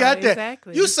 we ain't got that.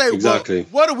 Exactly. You say, well,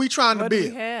 what are we trying to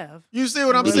build? You see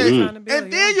what I'm saying?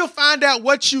 And then you'll find out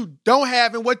what you don't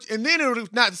have and then it'll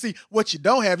not see what you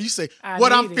don't have. You say,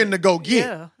 what I'm finna go get.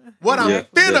 Yeah. What I'm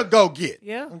finna go get.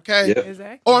 Yeah. Okay? Yeah.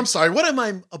 Exactly. Oh, I'm sorry. What am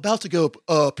I about to go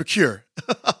procure?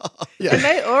 And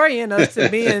they orient us to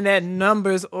being that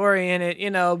numbers oriented,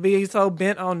 you know, being so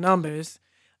bent on numbers.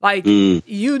 Like,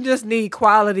 you just need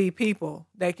quality people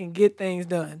that can get things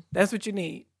done. That's what you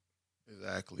need.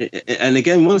 Exactly. And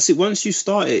again, once you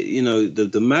start it, you know,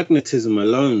 the magnetism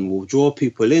alone will draw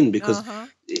people in because,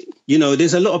 you know,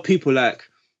 there's a lot of people like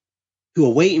who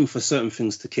are waiting for certain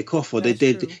things to kick off, or they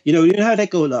you know how they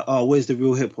go like, oh, where's the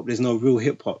real hip hop? There's no real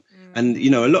hip hop. And,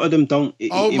 you know, a lot of them don't,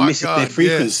 it misses their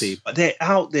frequency, but they're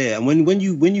out there. And when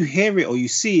you hear it or you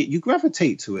see it, you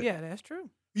gravitate to it. Yeah, that's true.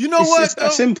 You know what? It's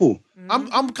that simple.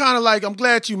 I'm kind of like, I'm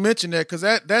glad you mentioned that because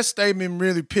that statement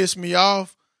really pissed me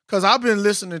off because I've been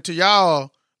listening to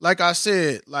y'all. Like I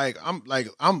said,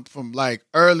 I'm from like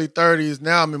early 30s.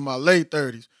 Now I'm in my late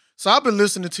 30s. So I've been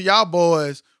listening to y'all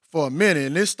boys for a minute.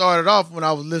 And this started off when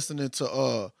I was listening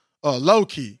to Low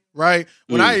Key, right?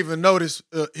 When I even noticed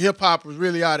hip hop was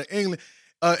really out of England.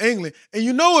 And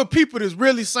you know what people is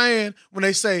really saying when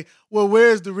they say, well,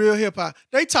 where's the real hip hop?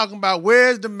 They talking about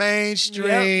where's the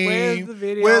mainstream, where's the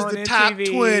video, where's the top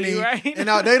TV, 20, right? And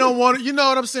they don't want to, you know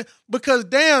what I'm saying? Because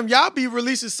damn, y'all be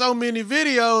releasing so many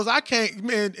videos, I can't,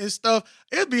 man, and stuff.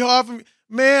 It'd be hard for me,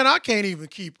 man. I can't even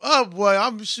keep up, boy.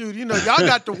 I'm shooting, you know, y'all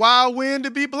got the wild wind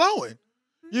to be blowing.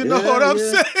 You know what I'm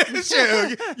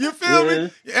saying? You feel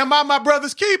me? Am I my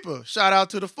brother's keeper? Shout out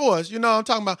to the Force. You know what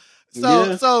I'm talking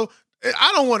about? So.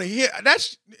 I don't want to hear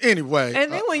that's anyway.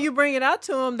 And then when you bring it out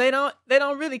to them, they don't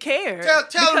really care.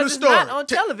 Tell them the story. It's not on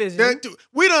television.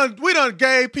 We done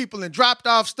gave people and dropped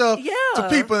off stuff to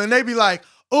people, and they be like,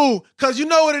 Ooh, because you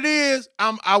know what it is?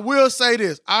 I will say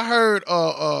this. I heard,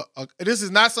 this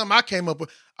is not something I came up with.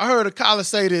 I heard a caller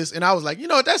say this, and I was like, you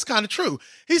know what? That's kind of true.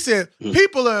 He said,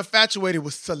 people are infatuated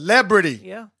with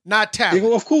celebrity, not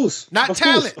talent. Of course. Not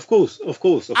talent. Of course.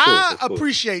 I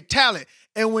appreciate talent.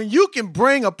 And when you can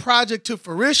bring a project to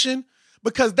fruition,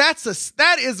 because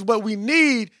that is what we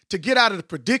need to get out of the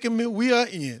predicament we are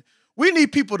in. We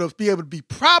need people to be able to be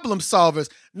problem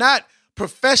solvers, not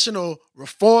professional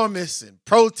reformists and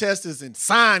protesters and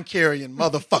sign-carrying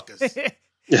motherfuckers.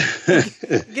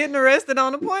 Getting arrested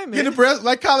on appointment. Getting arrested,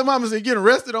 like Kylie Mama said, getting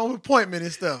arrested on appointment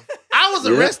and stuff. I was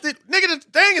arrested. Nigga, the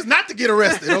thing is not to get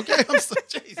arrested, okay? I'm so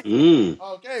Jesus.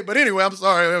 Okay, but anyway, I'm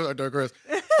sorry. I digress.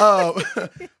 But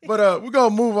we're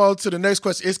going to move on to the next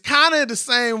question. It's kind of the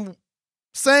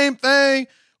same thing,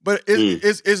 but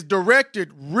it's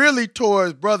directed really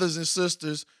towards brothers and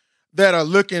sisters that are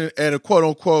looking at a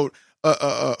quote-unquote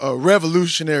a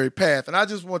revolutionary path. And I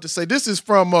just want to say, this is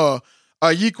from Yikwe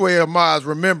Amaz,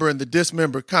 Remembering the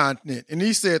Dismembered Continent. And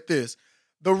he said this: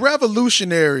 the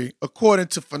revolutionary, according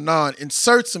to Fanon,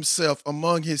 inserts himself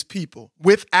among his people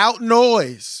without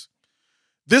noise.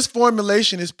 This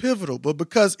formulation is pivotal, but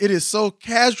because it is so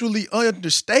casually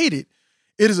understated,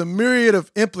 it is a myriad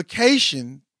of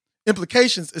implications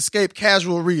escape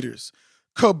casual readers.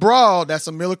 Cabral, that's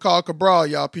Amilcar Cabral,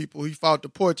 y'all people. He fought the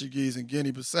Portuguese in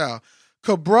Guinea-Bissau.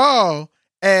 Cabral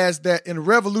adds that in the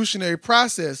revolutionary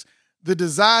process, the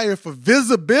desire for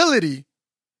visibility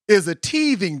is a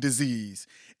teething disease,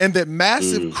 and that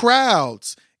massive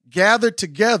crowds gathered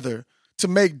together to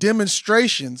make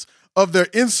demonstrations of their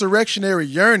insurrectionary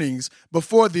yearnings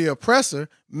before the oppressor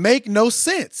make no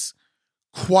sense.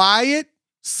 Quiet,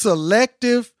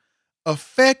 selective,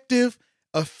 effective,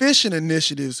 efficient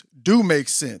initiatives do make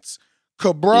sense.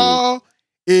 Cabral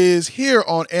is here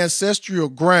on ancestral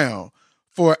ground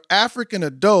for African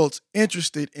adults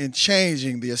interested in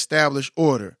changing the established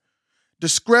order.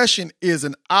 Discretion is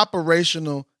an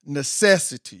operational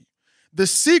necessity. The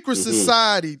secret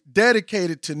society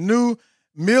dedicated to new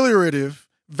ameliorative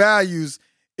values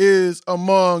is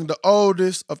among the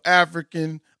oldest of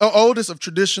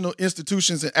traditional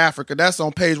institutions in Africa. That's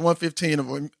on page 115 of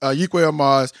Yikwe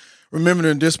Amaz,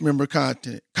 Remembering the Dismembered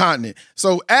Continent.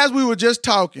 So as we were just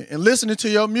talking and listening to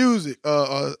your music,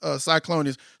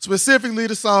 Cyclonians, specifically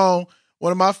the song,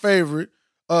 one of my favorite,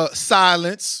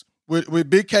 Silence, with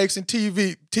Big Cakes and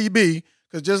TB,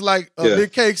 because just like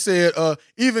Big Cake said,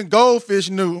 even goldfish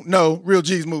know Real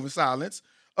G's moving silence.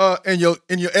 And your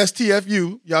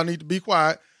STFU, y'all need to be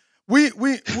quiet. We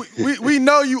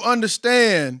know you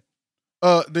understand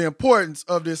the importance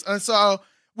of this, and so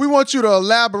we want you to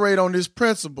elaborate on this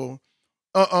principle,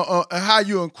 and how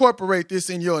you incorporate this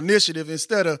in your initiative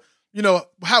instead of,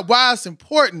 why it's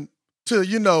important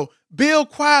to, build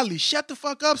quietly, shut the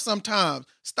fuck up sometimes,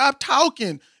 stop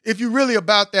talking if you're really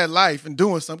about that life and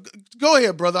doing something. Go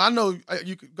ahead, brother. I know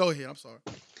you could go ahead. I'm sorry.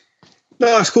 No,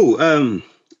 that's cool.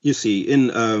 You see,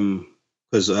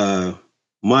 because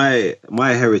my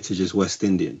heritage is West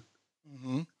Indian,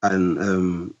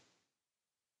 and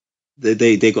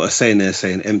they got a saying there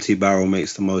saying empty barrel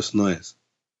makes the most noise.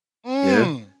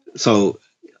 Yeah. So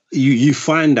you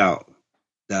find out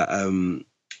that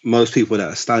most people that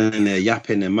are standing there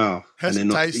yapping their mouth, that's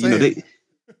and they're not,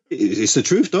 it's the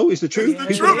truth though. It's the truth.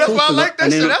 It's the truth. That's why I like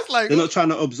that shit. That's like, they're not trying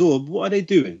to absorb. What are they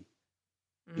doing?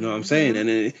 You know what I'm saying? And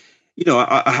then,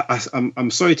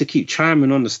 I'm sorry to keep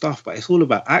chiming on the stuff, but it's all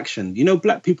about action.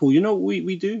 Black people, what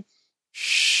we do?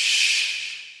 Shh.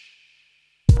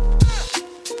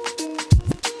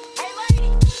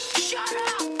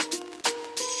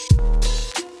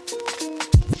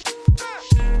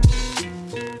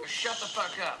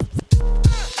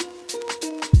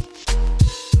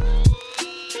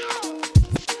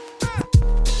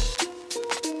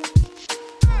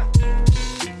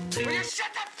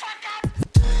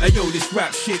 Ayo, this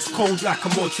rap shit's cold like a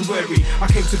mortuary. I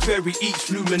came to bury each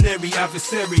luminary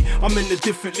adversary. I'm in a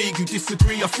different league, you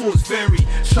disagree, our thoughts vary.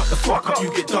 Shut the fuck up,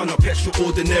 you get done up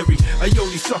extraordinary. Ayo,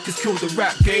 these suckers kill the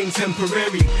rap game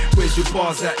temporary. Where's your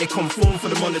bars at? They conform for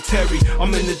the monetary.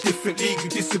 I'm in a different league, you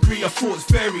disagree, our thoughts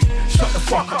vary. Shut the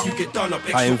fuck up, you get done up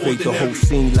extraordinary. I invade the whole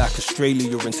scene like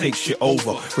Australia and take shit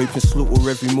over. Rape and slaughter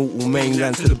every mortal,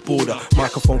 mainland to the border.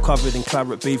 Microphone covered in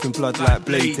claret, bathing blood like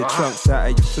blade. The trunks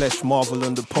out of your flesh, marvel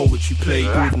on the pole. poetry play.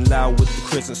 Good and loud with the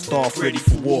crescent staff ready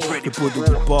for war. The Buddha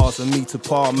with bars and me to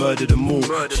par, murder them all.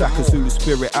 Shaka Zulu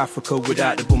spirit, Africa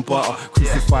without the bombata.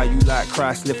 Crucify you like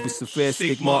Christ, left with severe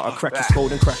stigmata. Crack a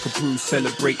skull and crack a bruise,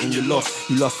 celebrating your loss.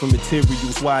 You lost for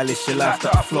materials, wireless, your life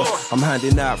that I floss. I'm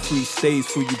handing out free stays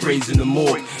for you grazing the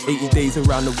morgue. 80 days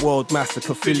around the world,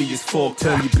 massacre, Phileas Fogg.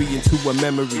 Turn your being to a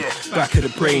memory, back of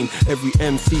the brain. Every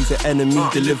MC's an enemy,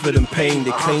 deliver them pain.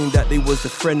 They claimed that they was a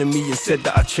friend of me and said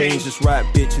that I changed. That's right,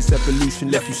 bitch, it's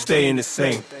evolution, left you staying the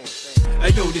same. Hey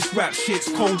yo, this rap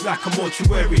shit's cold like a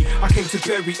mortuary. I came to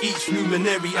bury each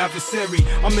luminary adversary.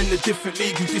 I'm in a different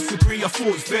league, you disagree, I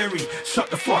thought it's very. Shut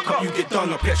the fuck up, you get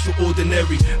done up,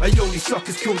 extraordinary. Hey yo, these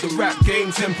suckers killed the rap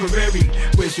game temporary.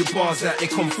 Where's your bars at? They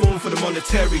conform for the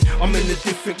monetary. I'm in a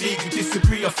different league, you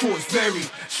disagree, I thought it's very.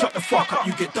 Shut the fuck up,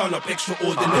 you get done up,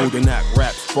 extraordinary. Older knack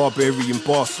raps, barbarian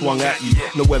bars swung at you.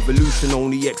 No evolution,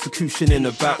 only execution in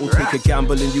a battle. Take a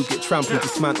gamble and you get trampled,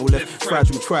 dismantle. Left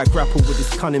fragile, try grapple with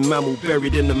this cunning mammal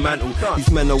buried in the mantle.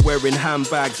 These men are wearing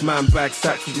handbags, man bags,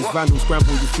 satchels. These vandals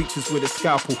scramble your features with a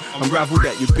scalpel. Unravel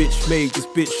that your bitch made. This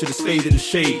bitch should have stayed in the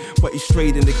shade, but he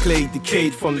strayed in the glade,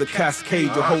 decayed from the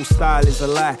cascade. Your whole style is a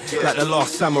lie, like the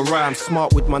last samurai. I'm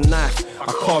smart with my knife,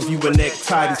 I carve you a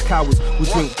necktie. These cowards will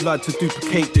drink blood to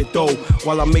duplicate their dough,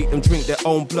 while I make them drink their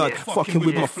own blood. Fucking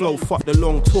with my flow, fuck the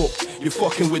long talk. You're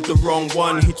fucking with the wrong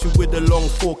one. Hit you with a long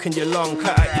fork in your lung,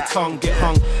 cut out your tongue, get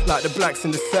hung like the blacks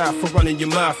in the south for running your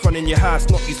mouth, running your house,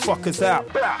 knock these fuckers out.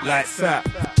 Lights out.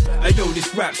 Hey yo,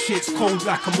 this rap shit's cold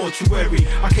like a mortuary.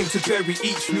 I came to bury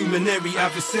each luminary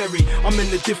adversary. I'm in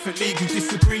a different league, you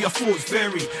disagree, I thought it's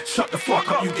very. Shut the fuck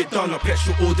up, you get done up,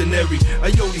 extraordinary.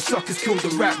 Hey yo, these suckers killed the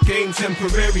rap game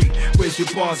temporary. Where's your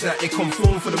bars at? They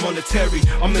conform for the monetary.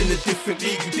 I'm in a different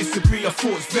league, you disagree, I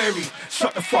thought it's very.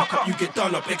 Shut the fuck up, you get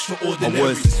done up, extraordinary. My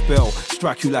words dispel,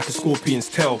 strike you like a scorpion's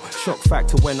tail. Shock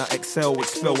factor when I excel,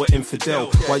 expel an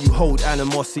infidel. While you hold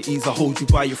animosities, I hold you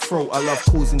by your throat. I love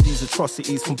causing these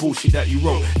atrocities from bullshit that you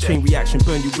wrote. Chain reaction,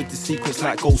 burn you with the sequence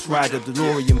like Ghost Rider.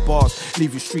 DeLorean bars,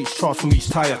 leave your streets charged from each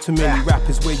tire. Too many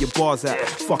rappers, where your bars at?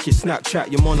 Fuck your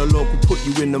Snapchat, your monologue will put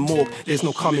you in the morgue. There's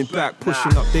no coming back,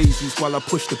 pushing up daisies while I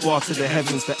push the bar to the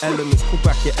heavens. The elements, pull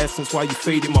back your essence while you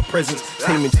fade in my presence.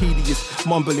 Tame and tedious,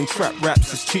 mumbling trap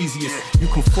raps is cheesiest. You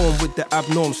conform with the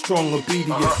abnorm, strong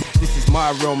obedience. This is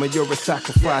my realm and you're a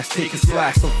sacrifice. Take a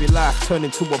slice of your life, turn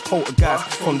into a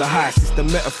poltergeist. From the heights, it's the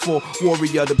metaphor,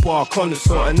 warrior, the bar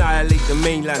connoisseur. Annihilate the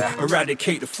mainland,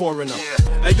 eradicate the foreigner.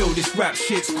 Hey yo, this rap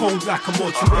shit's cold like a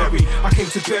mortuary. I came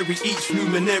to bury each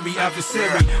luminary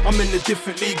adversary. I'm in a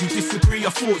different league, you disagree, I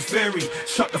thought it's very.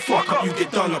 Shut the fuck up, you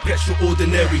get done up,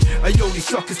 extraordinary. Hey yo, these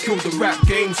suckers killed the rap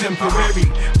game temporary.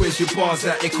 Where's your bars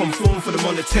at? They conform for the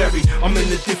monetary. I'm in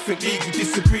a different league, you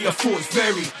disagree, I thought it's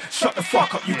very. Shut the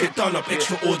fuck up, you get done up,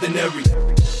 extraordinary.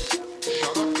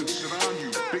 Shut up and sit down,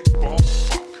 you big ball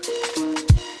fuck.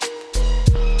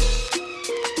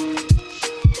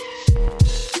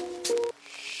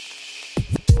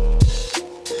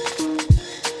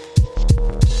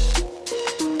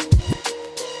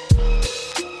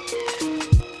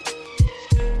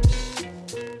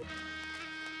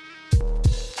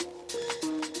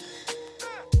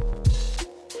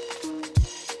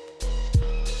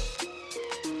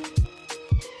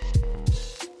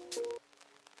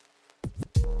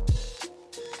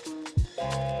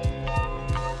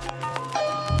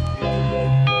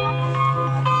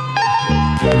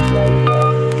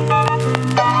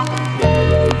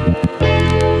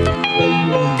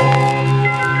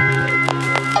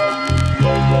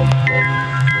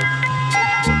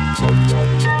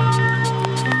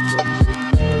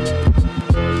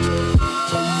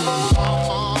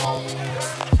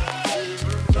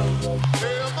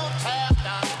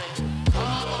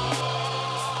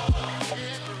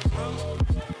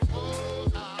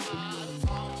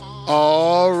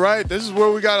 All right, this is where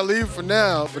we got to leave for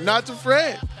now, but not to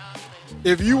fret.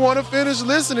 If you want to finish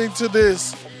listening to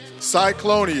this,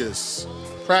 Cyclonius,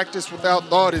 practice without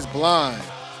thought is blind.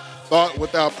 Thought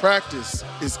without practice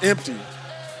is empty.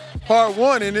 Part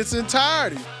 1 in its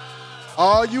entirety.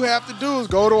 All you have to do is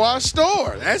go to our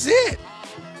store. That's it.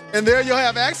 And there you'll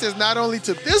have access not only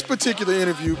to this particular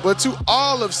interview, but to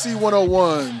all of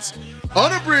C101's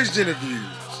unabridged interviews,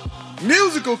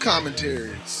 musical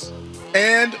commentaries,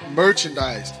 and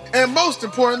merchandise. And most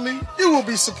importantly, you will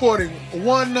be supporting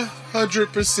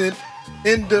 100%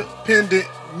 independent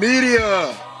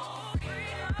media.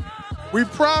 We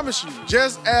promise you,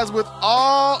 just as with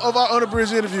all of our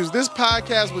unabridged interviews, this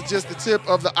podcast was just the tip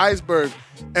of the iceberg.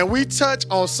 And we touch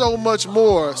on so much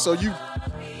more, so you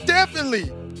definitely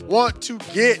want to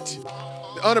get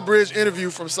the unabridged interview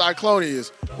from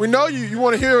Cyclonius. We know you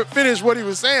want to finish what he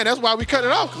was saying. That's why we cut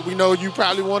it off, because we know you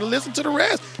probably want to listen to the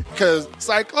rest, because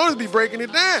Cyclonus be breaking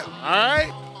it down, all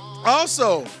right?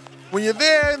 Also, when you're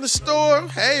there in the store,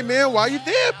 hey, man, while you're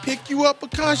there, pick you up a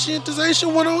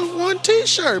Conscientization 101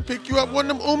 t-shirt. Pick you up one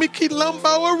of them Umi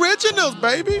Kilumbo originals,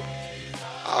 baby.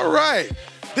 All right.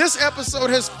 This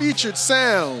episode has featured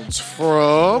sounds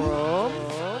from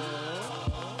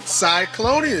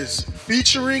Cyclonius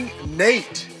featuring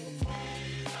Nate.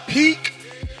 Peak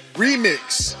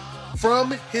remix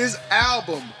from his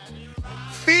album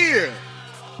Fear.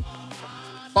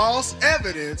 False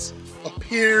Evidence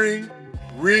appearing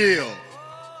real.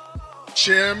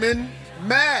 Chairman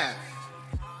Math.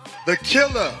 The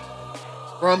Killer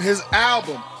from his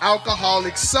album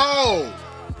Alcoholic Soul.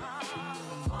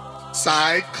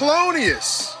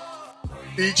 Cyclonius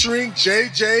featuring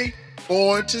JJ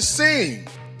Born to Sing.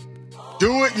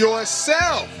 Do It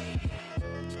Yourself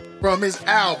from his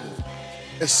album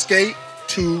Escape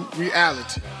to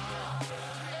Reality.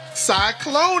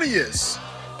 Cyclonius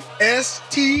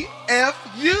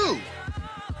STFU.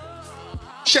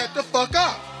 Shut the fuck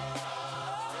up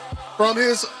from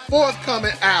his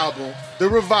forthcoming album The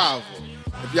Revival.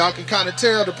 If y'all can kind of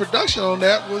tell, the production on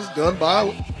that was done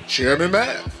by Chairman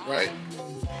Math, right?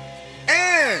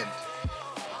 And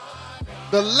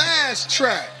the last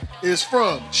track is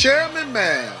from Chairman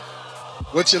Math.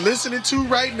 What you're listening to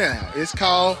right now is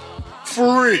called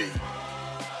Free.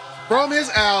 From his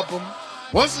album,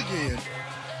 once again,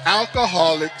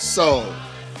 Alcoholic Soul.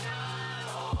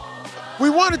 We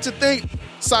wanted to thank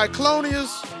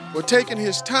Cyclonius for taking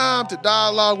his time to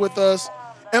dialogue with us.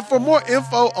 And for more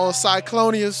info on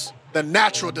Cyclonius, the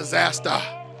natural disaster,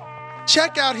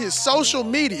 check out his social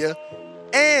media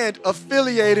and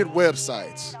affiliated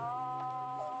websites.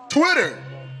 Twitter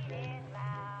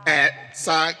at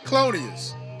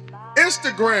Cyclonius.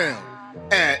 Instagram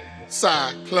at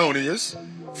Cyclonius.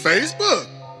 Facebook,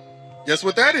 guess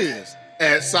what that is?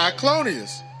 At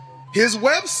Cyclonius. His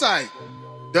website,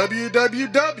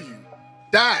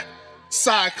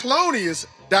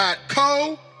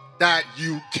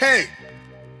 www.cyclonius.co.uk.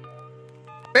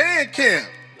 Bandcamp,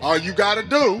 all you gotta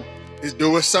do is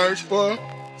do a search for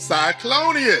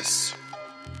Cyclonius.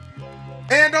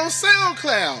 And on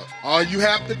SoundCloud, all you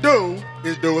have to do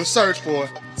is do a search for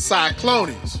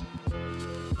Cyclonius.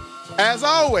 As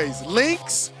always,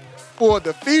 links for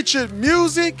the featured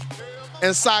music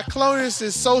and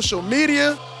Cyclonius' social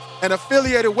media and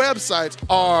affiliated websites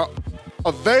are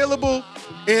available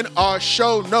in our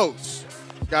show notes.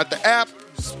 Got the app,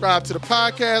 subscribe to the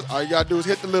podcast. All you gotta do is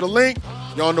hit the little link.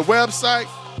 You're on the website,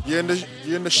 you're in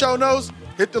the show notes,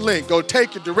 hit the link. Go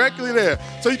take you directly there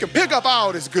so you can pick up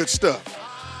all this good stuff.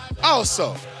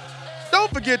 Also,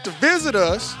 don't forget to visit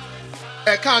us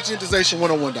at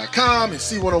conscientization101.com and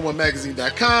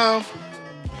c101magazine.com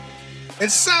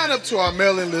and sign up to our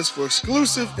mailing list for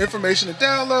exclusive information and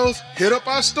downloads. Hit up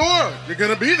our store. You're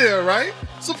going to be there, right?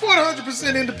 Support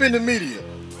 100% independent media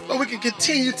so we can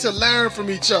continue to learn from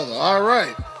each other, all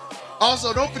right?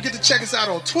 Also, don't forget to check us out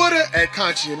on Twitter at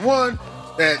Conscien1.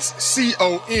 That's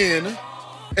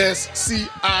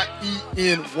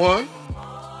CONSCIEN1.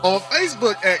 On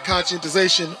Facebook at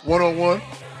Conscientization 101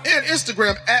 and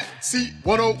Instagram at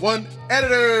C101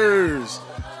 Editors.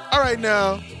 All right,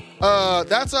 now,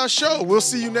 that's our show. We'll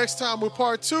see you next time with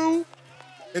part 2.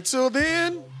 Until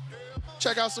then,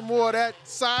 check out some more of that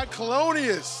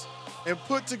Cyclonius and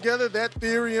put together that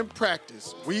theory in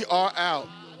practice. We are out.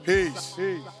 Peace.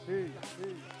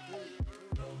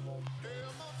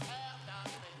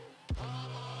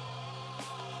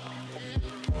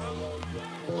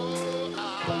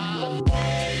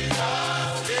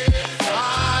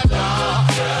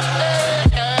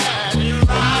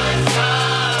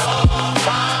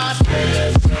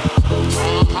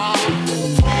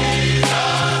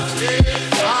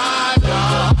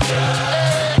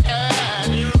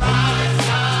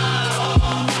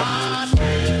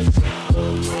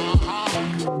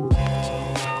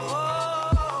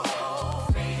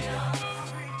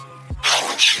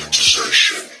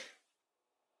 Conscientization.